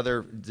any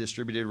other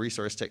distributed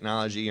resource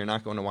technology, you're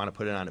not going to want to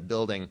put it on a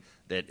building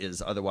that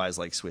is otherwise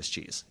like Swiss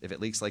cheese. If it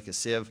leaks like a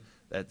sieve,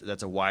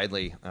 that's a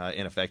widely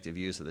ineffective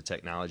use of the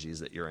technologies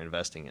that you're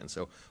investing in.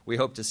 So we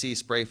hope to see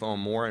spray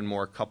foam more and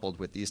more coupled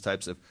with these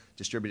types of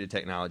distributed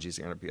technologies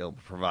that are going to be able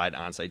to provide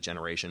on-site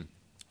generation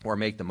or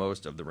make the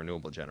most of the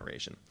renewable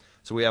generation.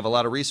 So we have a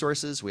lot of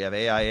resources. We have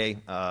AIA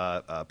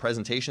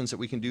presentations that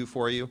we can do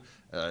for you,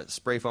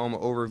 spray foam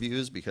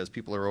overviews because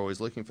people are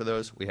always looking for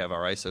those. We have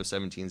our ISO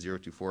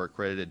 17024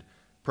 accredited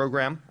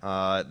program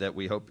that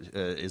we hope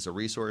is a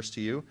resource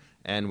to you,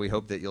 and we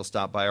hope that you'll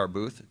stop by our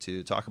booth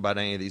to talk about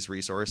any of these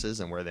resources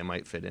and where they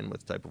might fit in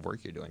with the type of work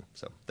you're doing.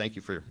 So thank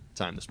you for your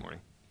time this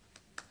morning.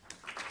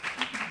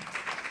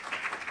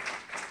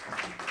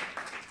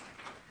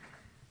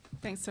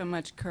 Thanks so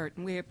much, Kurt,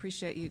 and we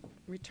appreciate you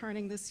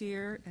returning this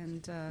year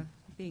and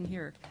being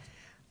here.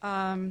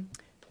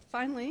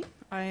 Finally,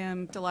 I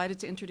am delighted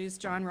to introduce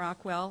John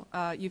Rockwell.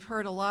 You've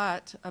heard a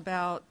lot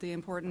about the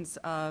importance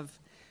of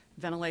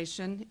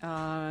ventilation.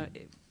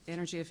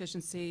 Energy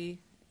efficiency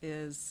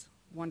is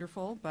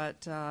wonderful,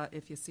 but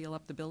if you seal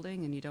up the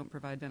building and you don't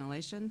provide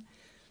ventilation,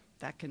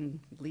 that can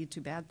lead to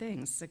bad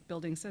things, sick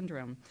building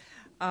syndrome.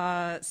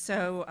 John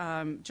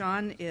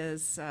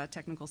is a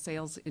technical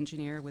sales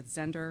engineer with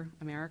Zehnder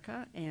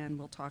America, and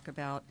we'll talk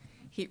about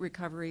heat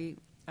recovery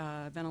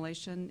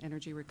ventilation,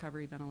 energy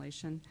recovery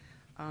ventilation,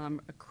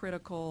 a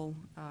critical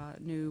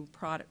new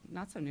product,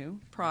 not so new,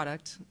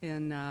 product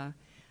in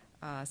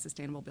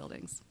sustainable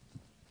buildings.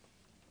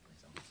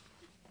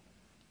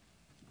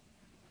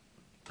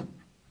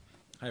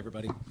 Hi,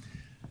 everybody.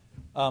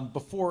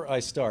 Before I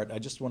start, I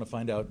just want to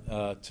find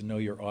out to know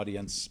your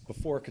audience.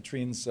 Before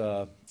Katrin's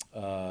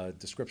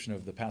description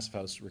of the Passive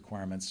House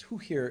requirements, who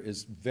here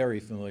is very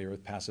familiar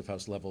with Passive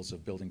House levels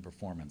of building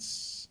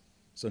performance?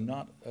 So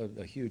not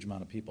a huge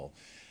amount of people.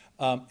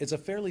 It's a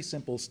fairly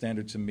simple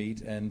standard to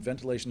meet, and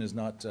ventilation is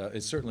not,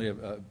 is certainly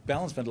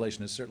balanced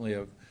ventilation is certainly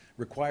a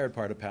required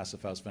part of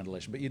Passive House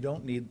ventilation, but you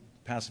don't need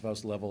Passive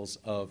House levels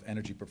of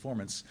energy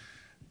performance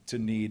to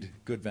need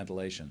good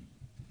ventilation.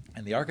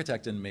 And the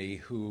architect in me,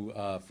 who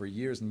for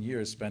years and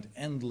years spent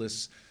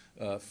endless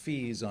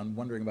fees on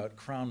wondering about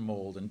crown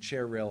mold and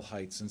chair rail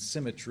heights and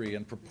symmetry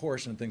and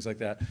proportion and things like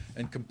that,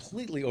 and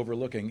completely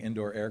overlooking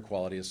indoor air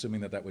quality, assuming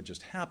that that would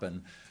just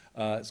happen,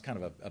 it's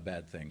kind of a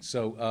bad thing.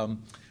 So,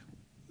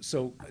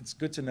 so it's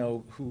good to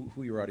know who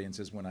your audience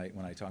is when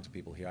I talk to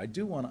people here. I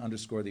do want to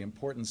underscore the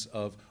importance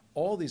of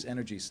all these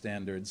energy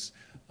standards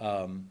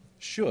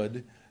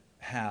should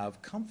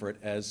have comfort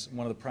as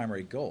one of the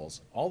primary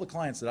goals. All the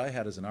clients that I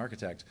had as an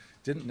architect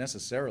didn't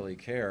necessarily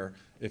care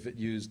if it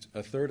used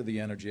a third of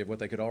the energy of what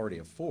they could already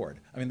afford.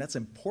 I mean, that's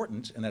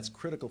important and that's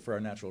critical for our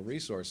natural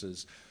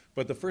resources,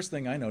 but the first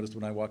thing I noticed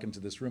when I walk into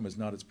this room is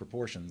not its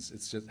proportions,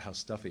 it's just how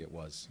stuffy it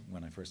was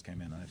when I first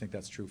came in, and I think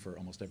that's true for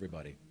almost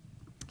everybody.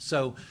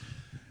 So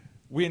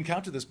we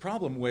encounter this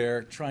problem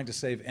where trying to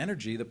save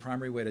energy, the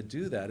primary way to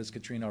do that, as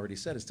Katrin already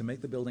said, is to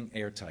make the building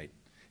airtight.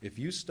 If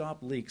you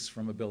stop leaks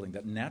from a building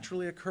that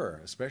naturally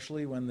occur,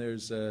 especially when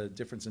there's a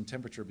difference in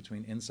temperature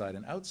between inside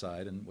and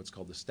outside, and what's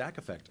called the stack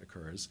effect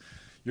occurs,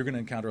 you're going to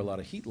encounter a lot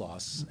of heat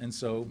loss. And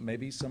so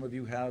maybe some of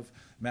you have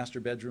master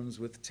bedrooms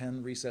with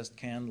 10 recessed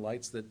can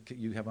lights that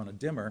you have on a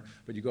dimmer,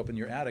 but you go up in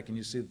your attic and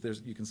you see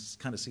that you can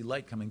kind of see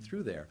light coming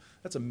through there.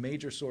 That's a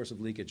major source of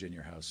leakage in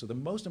your house. So the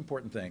most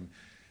important thing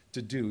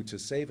to do to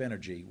save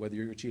energy, whether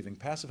you're achieving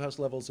Passive House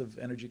levels of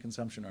energy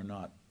consumption or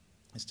not,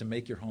 is to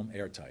make your home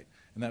airtight.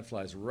 And that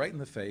flies right in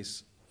the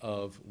face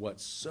of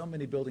what so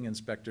many building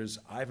inspectors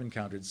I've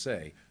encountered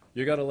say.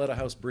 You got to let a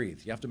house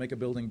breathe. You have to make a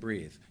building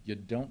breathe. You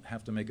don't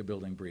have to make a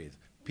building breathe.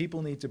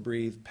 People need to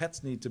breathe.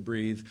 Pets need to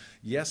breathe.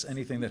 Yes,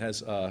 anything that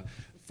has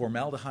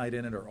formaldehyde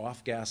in it or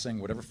off-gassing,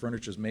 whatever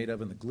furniture is made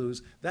of and the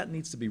glues, that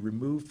needs to be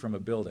removed from a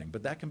building.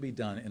 But that can be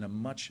done in a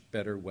much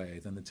better way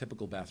than the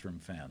typical bathroom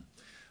fan.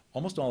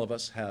 Almost all of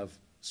us have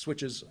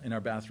switches in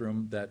our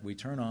bathroom that we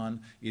turn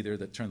on, either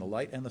that turn the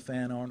light and the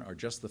fan on or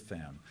just the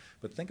fan.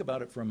 But think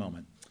about it for a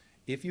moment.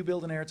 If you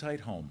build an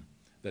airtight home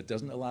that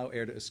doesn't allow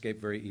air to escape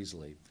very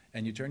easily,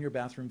 and you turn your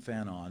bathroom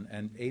fan on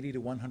and 80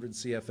 to 100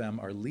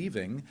 CFM are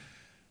leaving,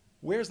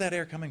 where's that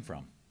air coming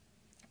from?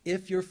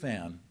 If your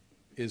fan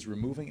is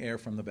removing air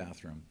from the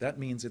bathroom, that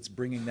means it's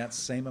bringing that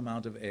same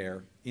amount of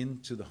air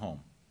into the home.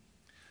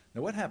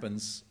 Now what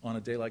happens on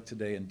a day like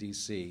today in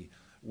DC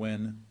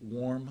when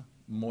warm,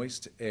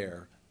 moist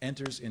air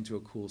enters into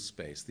a cool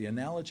space? The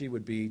analogy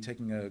would be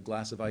taking a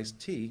glass of iced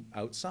tea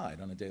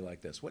outside on a day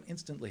like this. What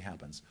instantly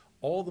happens?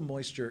 All the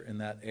moisture in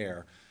that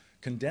air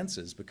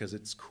condenses because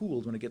it's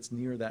cooled when it gets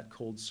near that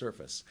cold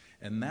surface.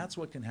 And that's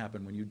what can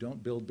happen when you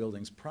don't build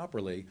buildings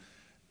properly.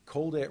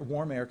 Cold air,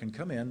 warm air can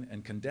come in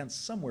and condense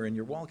somewhere in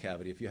your wall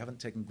cavity if you haven't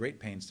taken great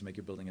pains to make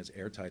your building as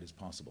airtight as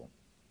possible.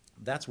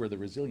 That's where the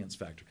resilience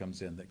factor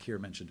comes in that Kiere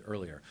mentioned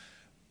earlier.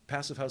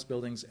 passive house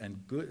buildings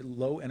and good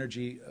low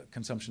energy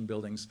consumption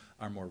buildings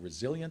are more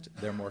resilient,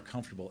 they're more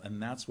comfortable,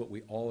 and that's what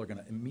we all are going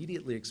to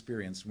immediately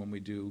experience when we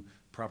do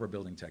proper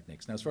building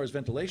techniques. Now, as far as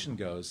ventilation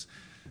goes,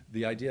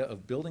 the idea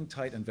of building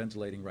tight and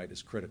ventilating right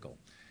is critical.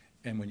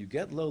 And when you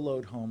get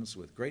low-load homes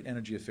with great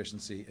energy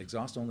efficiency,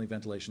 exhaust-only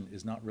ventilation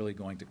is not really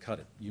going to cut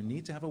it. You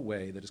need to have a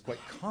way that is quite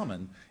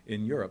common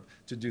in Europe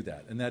to do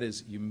that, and that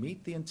is you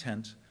meet the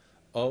intent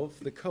of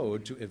the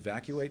code to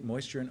evacuate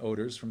moisture and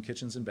odors from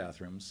kitchens and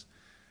bathrooms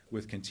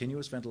with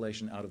continuous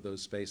ventilation out of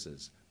those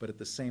spaces. But at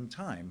the same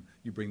time,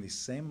 you bring the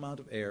same amount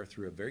of air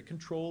through a very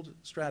controlled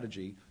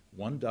strategy,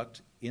 one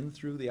duct in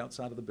through the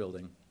outside of the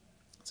building.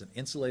 It's an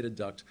insulated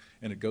duct,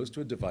 and it goes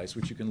to a device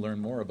which you can learn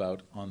more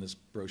about on this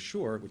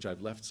brochure, which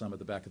I've left some at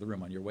the back of the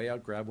room. On your way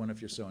out, grab one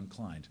if you're so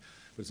inclined.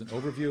 But it's an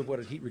overview of what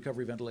a heat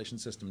recovery ventilation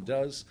system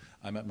does.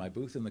 I'm at my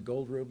booth in the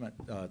gold room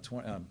at,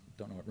 don't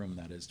know what room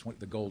that is,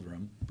 the gold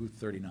room, booth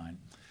 39.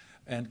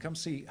 And come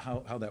see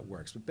how that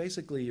works. But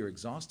basically, you're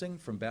exhausting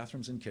from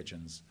bathrooms and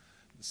kitchens.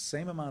 The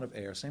same amount of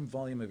air, same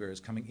volume of air is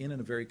coming in a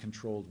very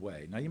controlled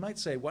way. Now, you might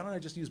say, why don't I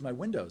just use my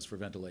windows for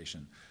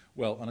ventilation?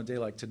 Well, on a day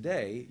like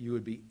today, you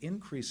would be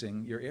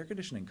increasing your air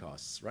conditioning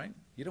costs, right?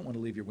 You don't want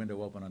to leave your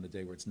window open on a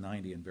day where it's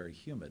 90 and very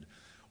humid.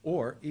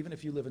 Or even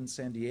if you live in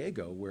San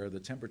Diego, where the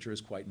temperature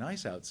is quite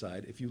nice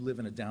outside, if you live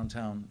in a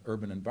downtown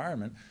urban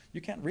environment,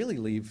 you can't really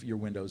leave your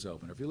windows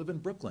open. Or if you live in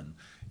Brooklyn,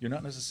 you're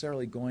not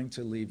necessarily going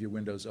to leave your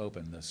windows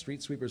open. The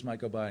street sweepers might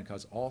go by and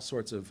cause all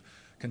sorts of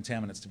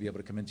contaminants to be able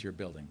to come into your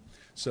building.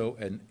 So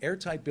an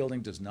airtight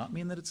building does not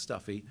mean that it's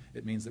stuffy.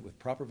 It means that with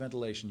proper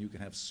ventilation, you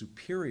can have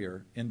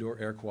superior indoor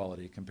air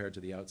quality compared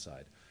to the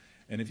outside.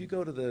 And if you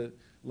go to the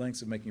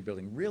lengths of making your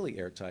building really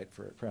airtight,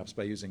 perhaps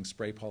by using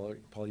spray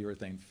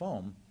polyurethane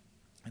foam,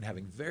 and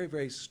having very,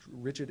 very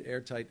rigid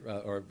airtight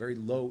or very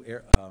low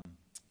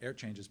air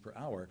changes per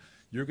hour,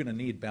 you're going to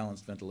need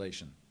balanced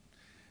ventilation.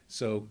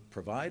 So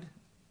provide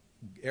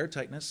air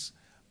tightness,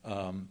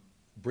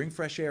 bring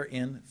fresh air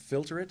in,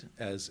 filter it,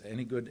 as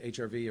any good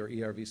HRV or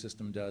ERV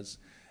system does,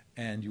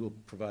 and you will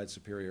provide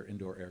superior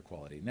indoor air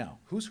quality. Now,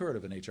 who's heard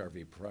of an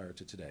HRV prior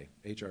to today?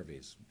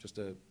 HRVs, just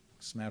a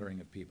smattering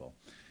of people.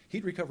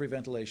 Heat recovery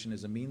ventilation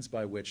is a means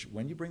by which,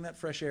 when you bring that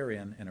fresh air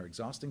in and are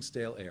exhausting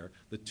stale air,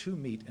 the two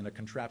meet in a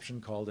contraption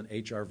called an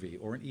HRV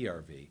or an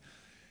ERV.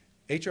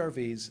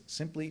 HRVs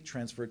simply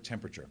transfer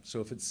temperature.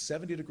 So if it's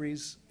 70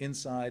 degrees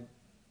inside,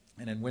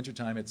 and in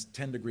wintertime it's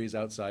 10 degrees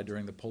outside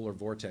during the polar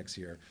vortex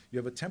here, you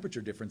have a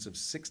temperature difference of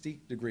 60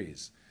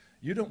 degrees.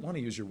 You don't want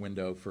to use your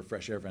window for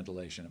fresh air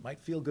ventilation. It might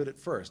feel good at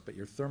first, but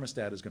your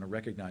thermostat is going to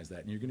recognize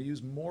that, and you're going to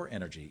use more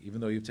energy, even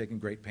though you've taken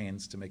great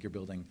pains to make your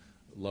building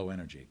low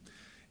energy.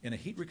 In a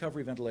heat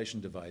recovery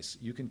ventilation device,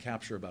 you can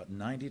capture about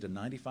 90 to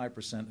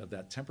 95% of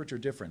that temperature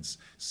difference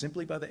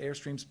simply by the air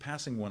streams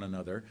passing one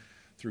another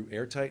through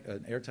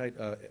an airtight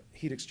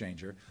heat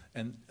exchanger,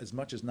 and as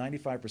much as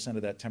 95%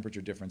 of that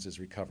temperature difference is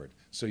recovered.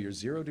 So your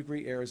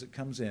 0-degree air as it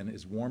comes in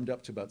is warmed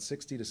up to about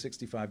 60 to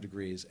 65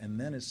 degrees and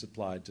then is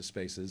supplied to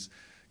spaces,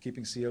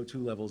 keeping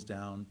CO2 levels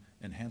down,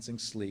 enhancing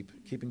sleep,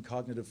 keeping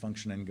cognitive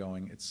functioning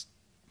going. It's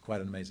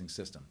quite an amazing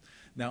system.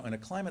 Now, in a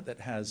climate that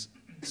has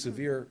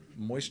severe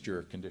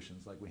moisture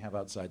conditions like we have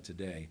outside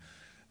today,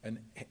 an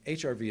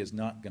HRV is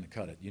not going to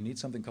cut it. You need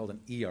something called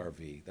an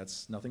ERV.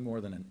 That's nothing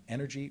more than an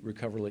energy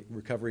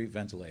recovery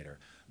ventilator.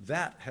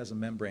 That has a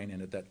membrane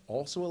in it that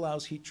also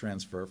allows heat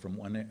transfer from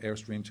one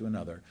airstream to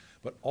another,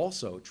 but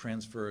also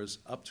transfers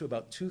up to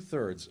about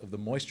 2/3 of the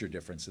moisture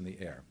difference in the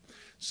air.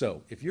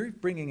 So if you're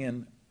bringing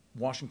in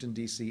Washington,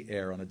 D.C.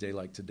 air on a day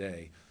like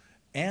today,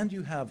 and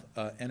you have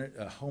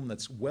a home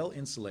that's well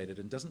insulated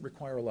and doesn't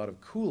require a lot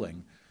of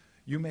cooling,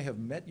 you may have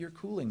met your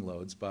cooling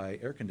loads by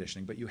air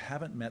conditioning, but you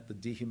haven't met the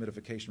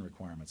dehumidification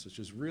requirements, which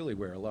is really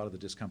where a lot of the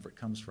discomfort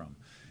comes from.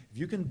 If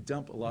you can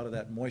dump a lot of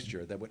that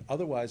moisture that would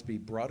otherwise be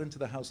brought into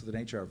the house with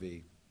an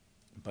HRV,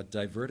 but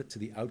divert it to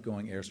the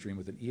outgoing airstream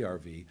with an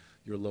ERV,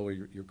 you'll lower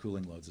your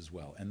cooling loads as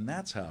well. And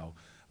that's how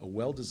a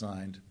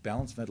well-designed,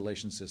 balanced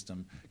ventilation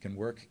system can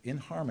work in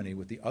harmony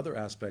with the other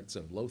aspects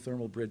of low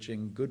thermal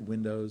bridging, good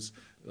windows,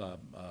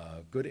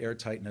 good air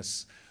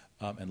tightness,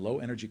 and low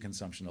energy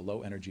consumption, a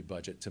low energy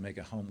budget to make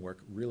a home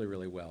work really,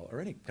 really well,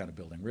 or any kind of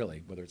building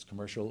really, whether it's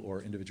commercial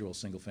or individual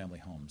single-family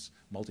homes,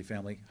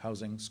 multifamily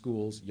housing,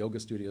 schools, yoga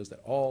studios, that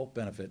all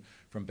benefit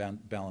from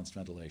balanced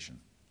ventilation.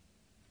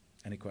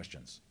 Any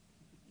questions?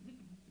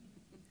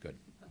 Good.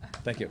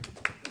 Thank you.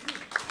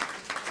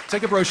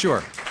 Take a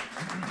brochure.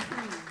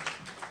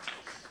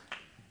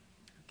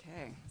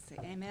 Okay, say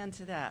amen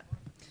to that.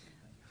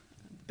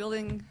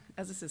 Building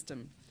as a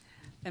system.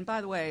 And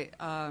by the way,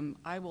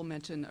 I will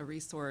mention a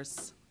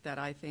resource that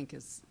I think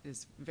is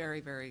very,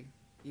 very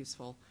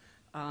useful,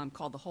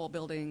 called the Whole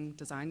Building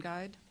Design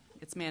Guide.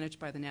 It's managed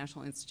by the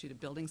National Institute of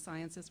Building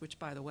Sciences, which,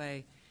 by the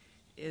way,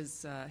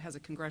 has a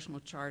congressional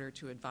charter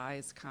to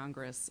advise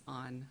Congress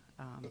on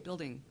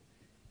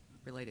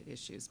building-related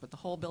issues. But the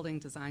Whole Building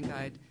Design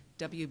Guide,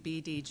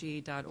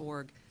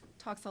 WBDG.org,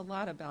 talks a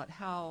lot about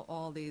how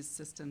all these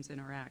systems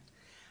interact.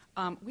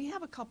 We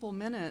have a couple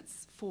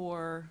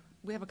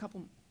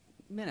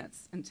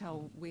minutes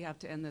until we have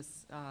to end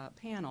this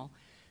panel.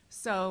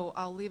 So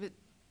I'll leave it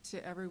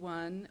to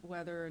everyone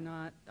whether or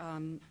not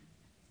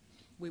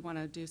we want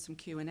to do some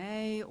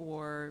Q&A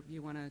or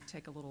you want to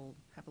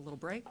have a little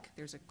break.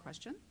 There's a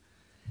question.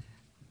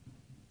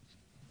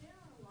 There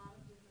are a lot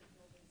of different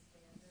building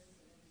standards,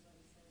 and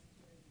everybody says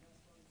here the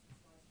best ones is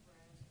less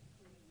brand,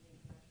 including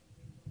the International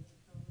Green Building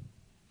Code.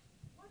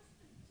 What's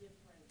the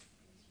difference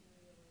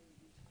materially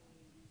between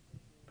these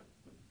different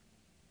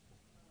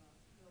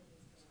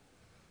building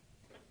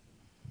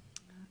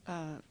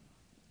standards?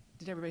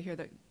 Did everybody hear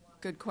that?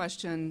 Good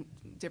question.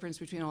 Difference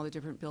between all the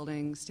different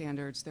building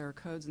standards. There are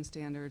codes and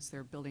standards. There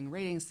are building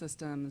rating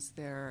systems.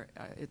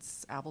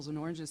 It's apples and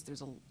oranges.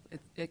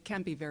 It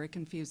can be very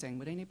confusing.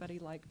 Would anybody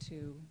like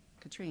to,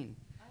 Katrin?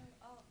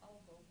 I'll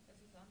go.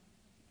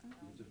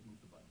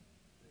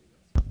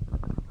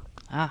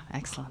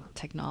 Excellent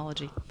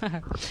technology.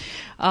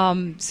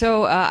 Our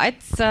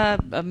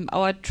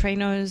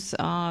trainers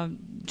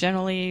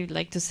generally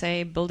like to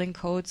say building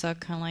codes are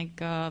kind of like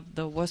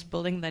the worst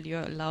building that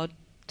you're allowed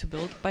to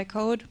build by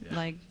code.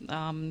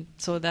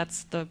 So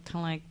that's the kind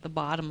of like the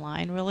bottom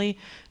line, really,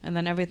 and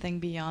then everything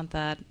beyond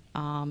that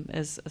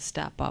is a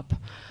step up.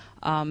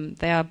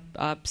 There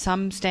are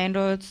some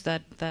standards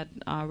that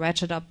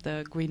ratchet up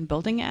the green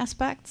building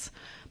aspects,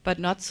 but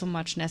not so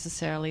much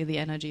necessarily the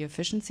energy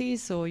efficiency.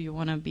 So you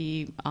want to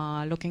be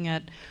looking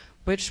at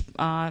which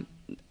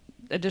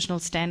additional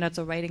standards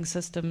or rating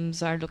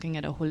systems are looking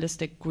at a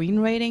holistic green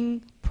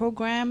rating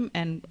program,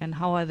 and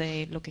how are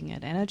they looking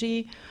at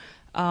energy.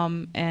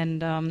 So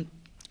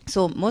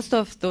most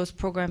of those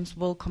programs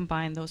will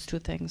combine those two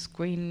things,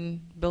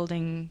 green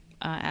building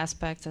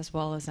aspects as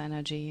well as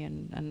energy,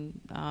 and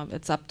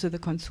it's up to the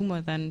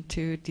consumer then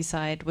to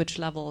decide which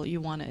level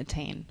you want to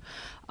attain.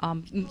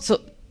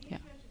 So, yeah.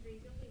 Green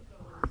Building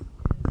Code is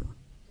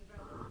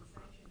developed and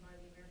sanctioned by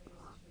the American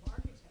Institute of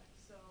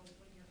Architects. So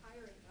when you're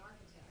hiring an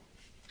architect,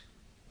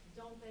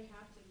 don't they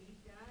have to meet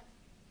that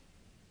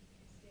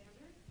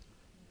standard?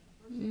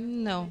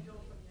 No. They go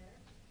from there?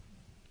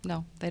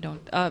 No, they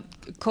don't.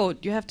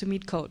 Code, you have to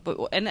meet code, but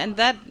and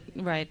that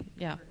right,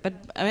 yeah. But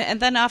I mean, and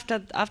then after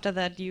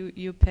that,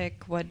 you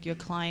pick what your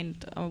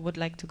client would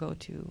like to go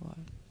to.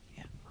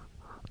 Yeah.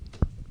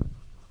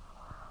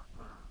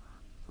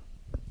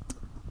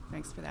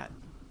 Thanks for that.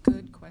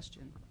 Good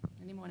question.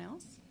 Anyone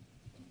else?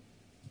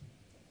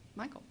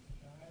 Michael.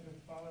 I have a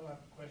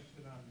follow-up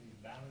question on the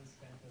balanced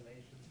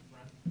ventilation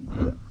front.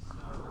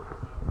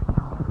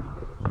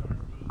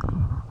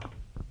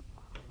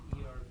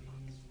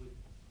 ERVs would,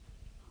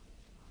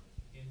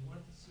 in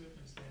what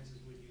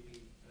circumstances would you be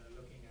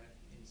looking at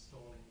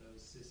installing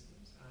those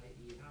systems?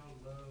 I.e., how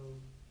low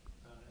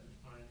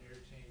on an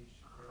air change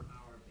per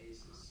hour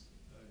basis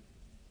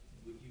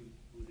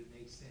would it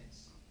make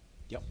sense?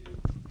 Yep. To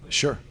put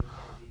Sure. an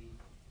ERV,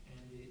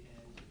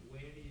 and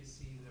where do you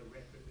see the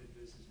retrofit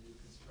versus new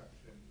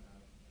construction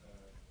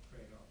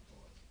trade-off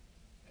for?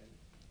 And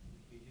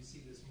do you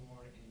see this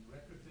more in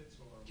retrofits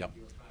or Yep. would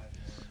you apply it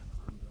more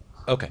in new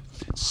homes? Okay,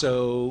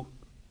 so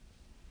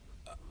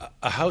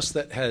a house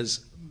that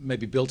has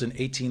maybe built in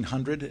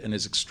 1800 and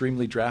is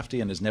extremely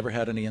drafty and has never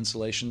had any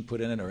insulation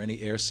put in it or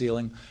any air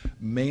sealing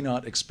may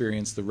not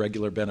experience the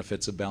regular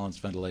benefits of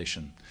balanced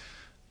ventilation.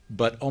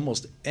 But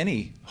almost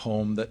any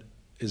home that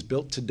is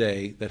built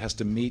today that has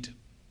to meet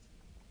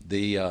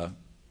a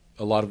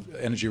lot of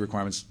energy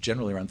requirements,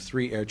 generally around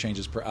 3 air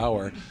changes per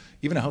hour.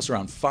 Even a house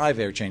around 5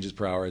 air changes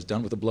per hour is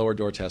done with a blower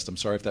door test. I'm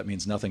sorry if that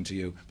means nothing to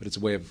you, but it's a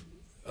way of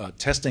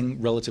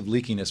testing relative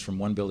leakiness from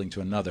one building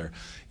to another.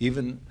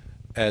 Even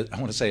I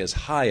want to say as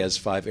high as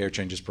 5 air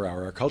changes per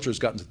hour. Our culture has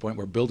gotten to the point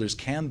where builders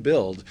can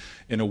build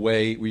in a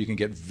way where you can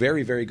get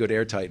very, very good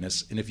air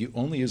tightness, and if you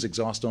only use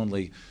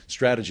exhaust-only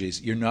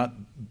strategies, you're not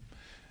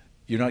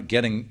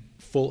getting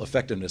full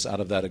effectiveness out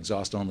of that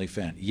exhaust-only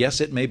fan.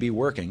 Yes, it may be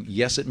working.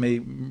 Yes, it may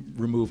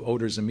remove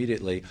odors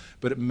immediately,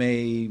 but it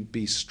may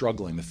be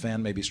struggling. The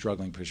fan may be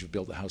struggling because you've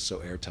built the house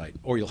so airtight,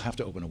 or you'll have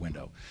to open a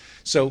window.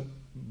 So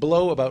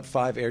below about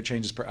 5 air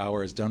changes per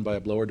hour is done by a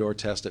blower door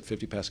test at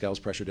 50 pascals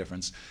pressure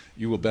difference.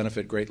 You will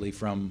benefit greatly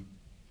from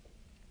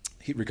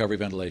heat recovery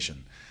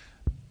ventilation.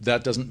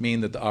 That doesn't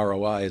mean that the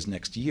ROI is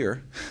next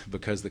year,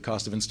 because the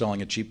cost of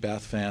installing a cheap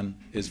bath fan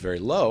is very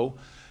low.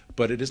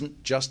 But it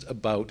isn't just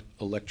about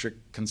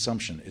electric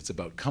consumption, it's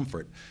about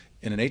comfort.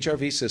 In an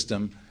HRV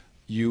system,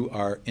 you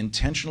are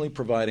intentionally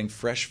providing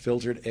fresh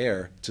filtered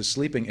air to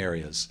sleeping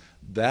areas.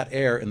 That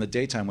air in the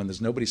daytime when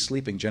there's nobody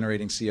sleeping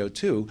generating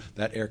CO2,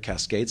 that air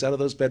cascades out of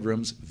those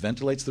bedrooms,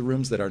 ventilates the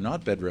rooms that are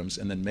not bedrooms,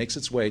 and then makes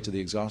its way to the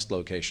exhaust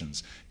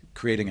locations,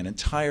 creating an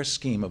entire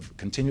scheme of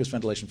continuous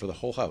ventilation for the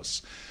whole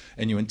house.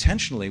 And you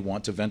intentionally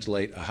want to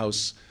ventilate a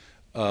house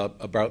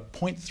about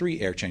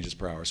 0.3 air changes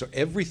per hour. So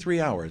every 3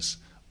 hours,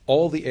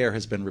 all the air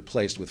has been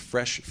replaced with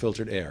fresh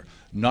filtered air,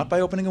 not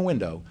by opening a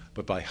window,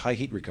 but by high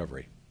heat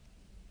recovery.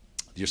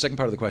 Your second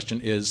part of the question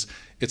is,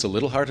 it's a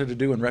little harder to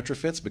do in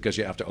retrofits because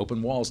you have to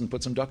open walls and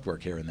put some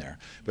ductwork here and there.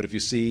 But if you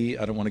see,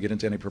 I don't want to get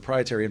into any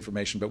proprietary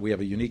information, but we have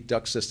a unique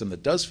duct system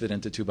that does fit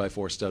into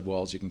 2x4 stud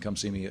walls. You can come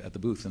see me at the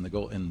booth in the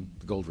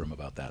gold room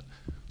about that.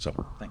 So,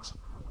 thanks.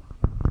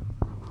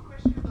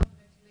 Question about the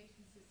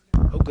ventilation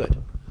system. Oh,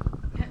 good.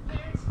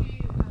 Compared to,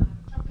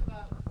 talk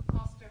about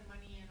cost or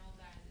money and all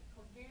that,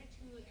 compared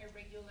to a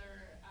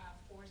regular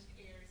forced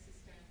air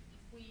system,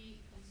 if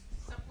we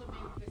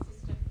supplement the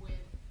system with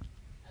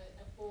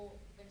a full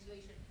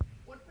ventilation,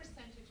 what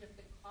percentage of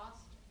the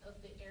cost of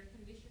the air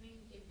conditioning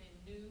in the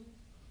new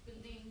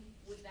building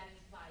would that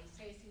imply?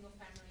 Say a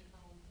single-family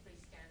home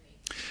freestanding.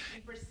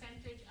 In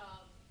percentage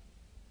of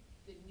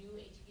the new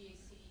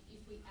HVAC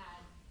if we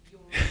add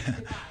your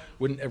device?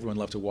 Wouldn't everyone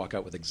love to walk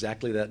out with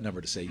exactly that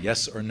number to say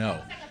yes or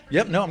no?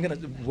 Yep, no,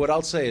 what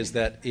I'll say is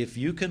that if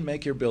you can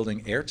make your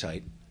building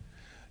airtight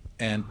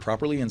and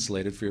properly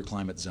insulated for your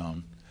climate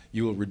zone,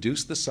 you will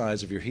reduce the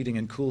size of your heating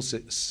and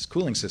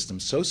cooling system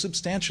so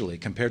substantially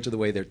compared to the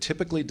way they're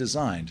typically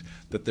designed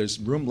that there's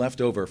room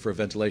left over for a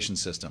ventilation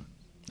system.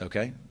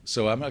 Okay?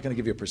 So I'm not going to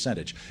give you a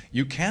percentage.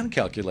 You can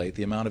calculate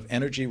the amount of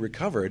energy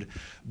recovered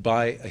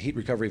by a heat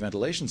recovery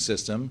ventilation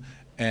system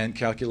and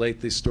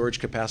calculate the storage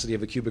capacity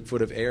of a cubic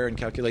foot of air and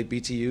calculate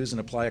BTUs and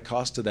apply a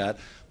cost to that.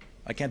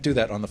 I can't do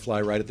that on the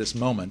fly right at this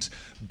moment,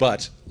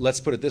 but let's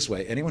put it this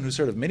way. Anyone who's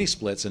heard of mini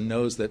splits and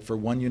knows that for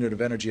 1 unit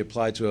of energy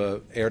applied to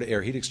a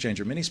air-to-air heat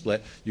exchanger mini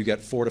split, you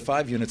get 4 to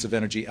 5 units of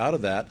energy out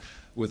of that.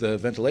 With a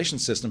ventilation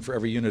system, for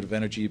every unit of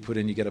energy you put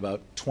in, you get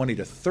about 20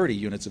 to 30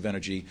 units of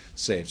energy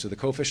saved. So the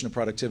coefficient of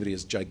productivity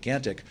is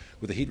gigantic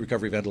with a heat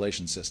recovery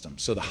ventilation system.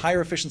 So the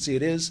higher efficiency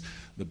it is,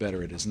 the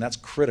better it is, and that's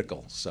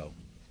critical. So.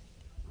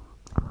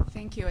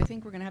 Thank you. I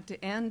think we're going to have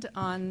to end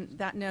on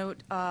that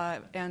note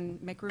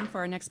and make room for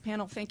our next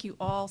panel. Thank you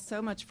all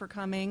so much for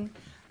coming.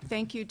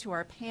 Thank you to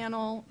our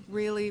panel.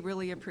 Really,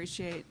 really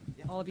appreciate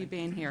all of you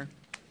being here.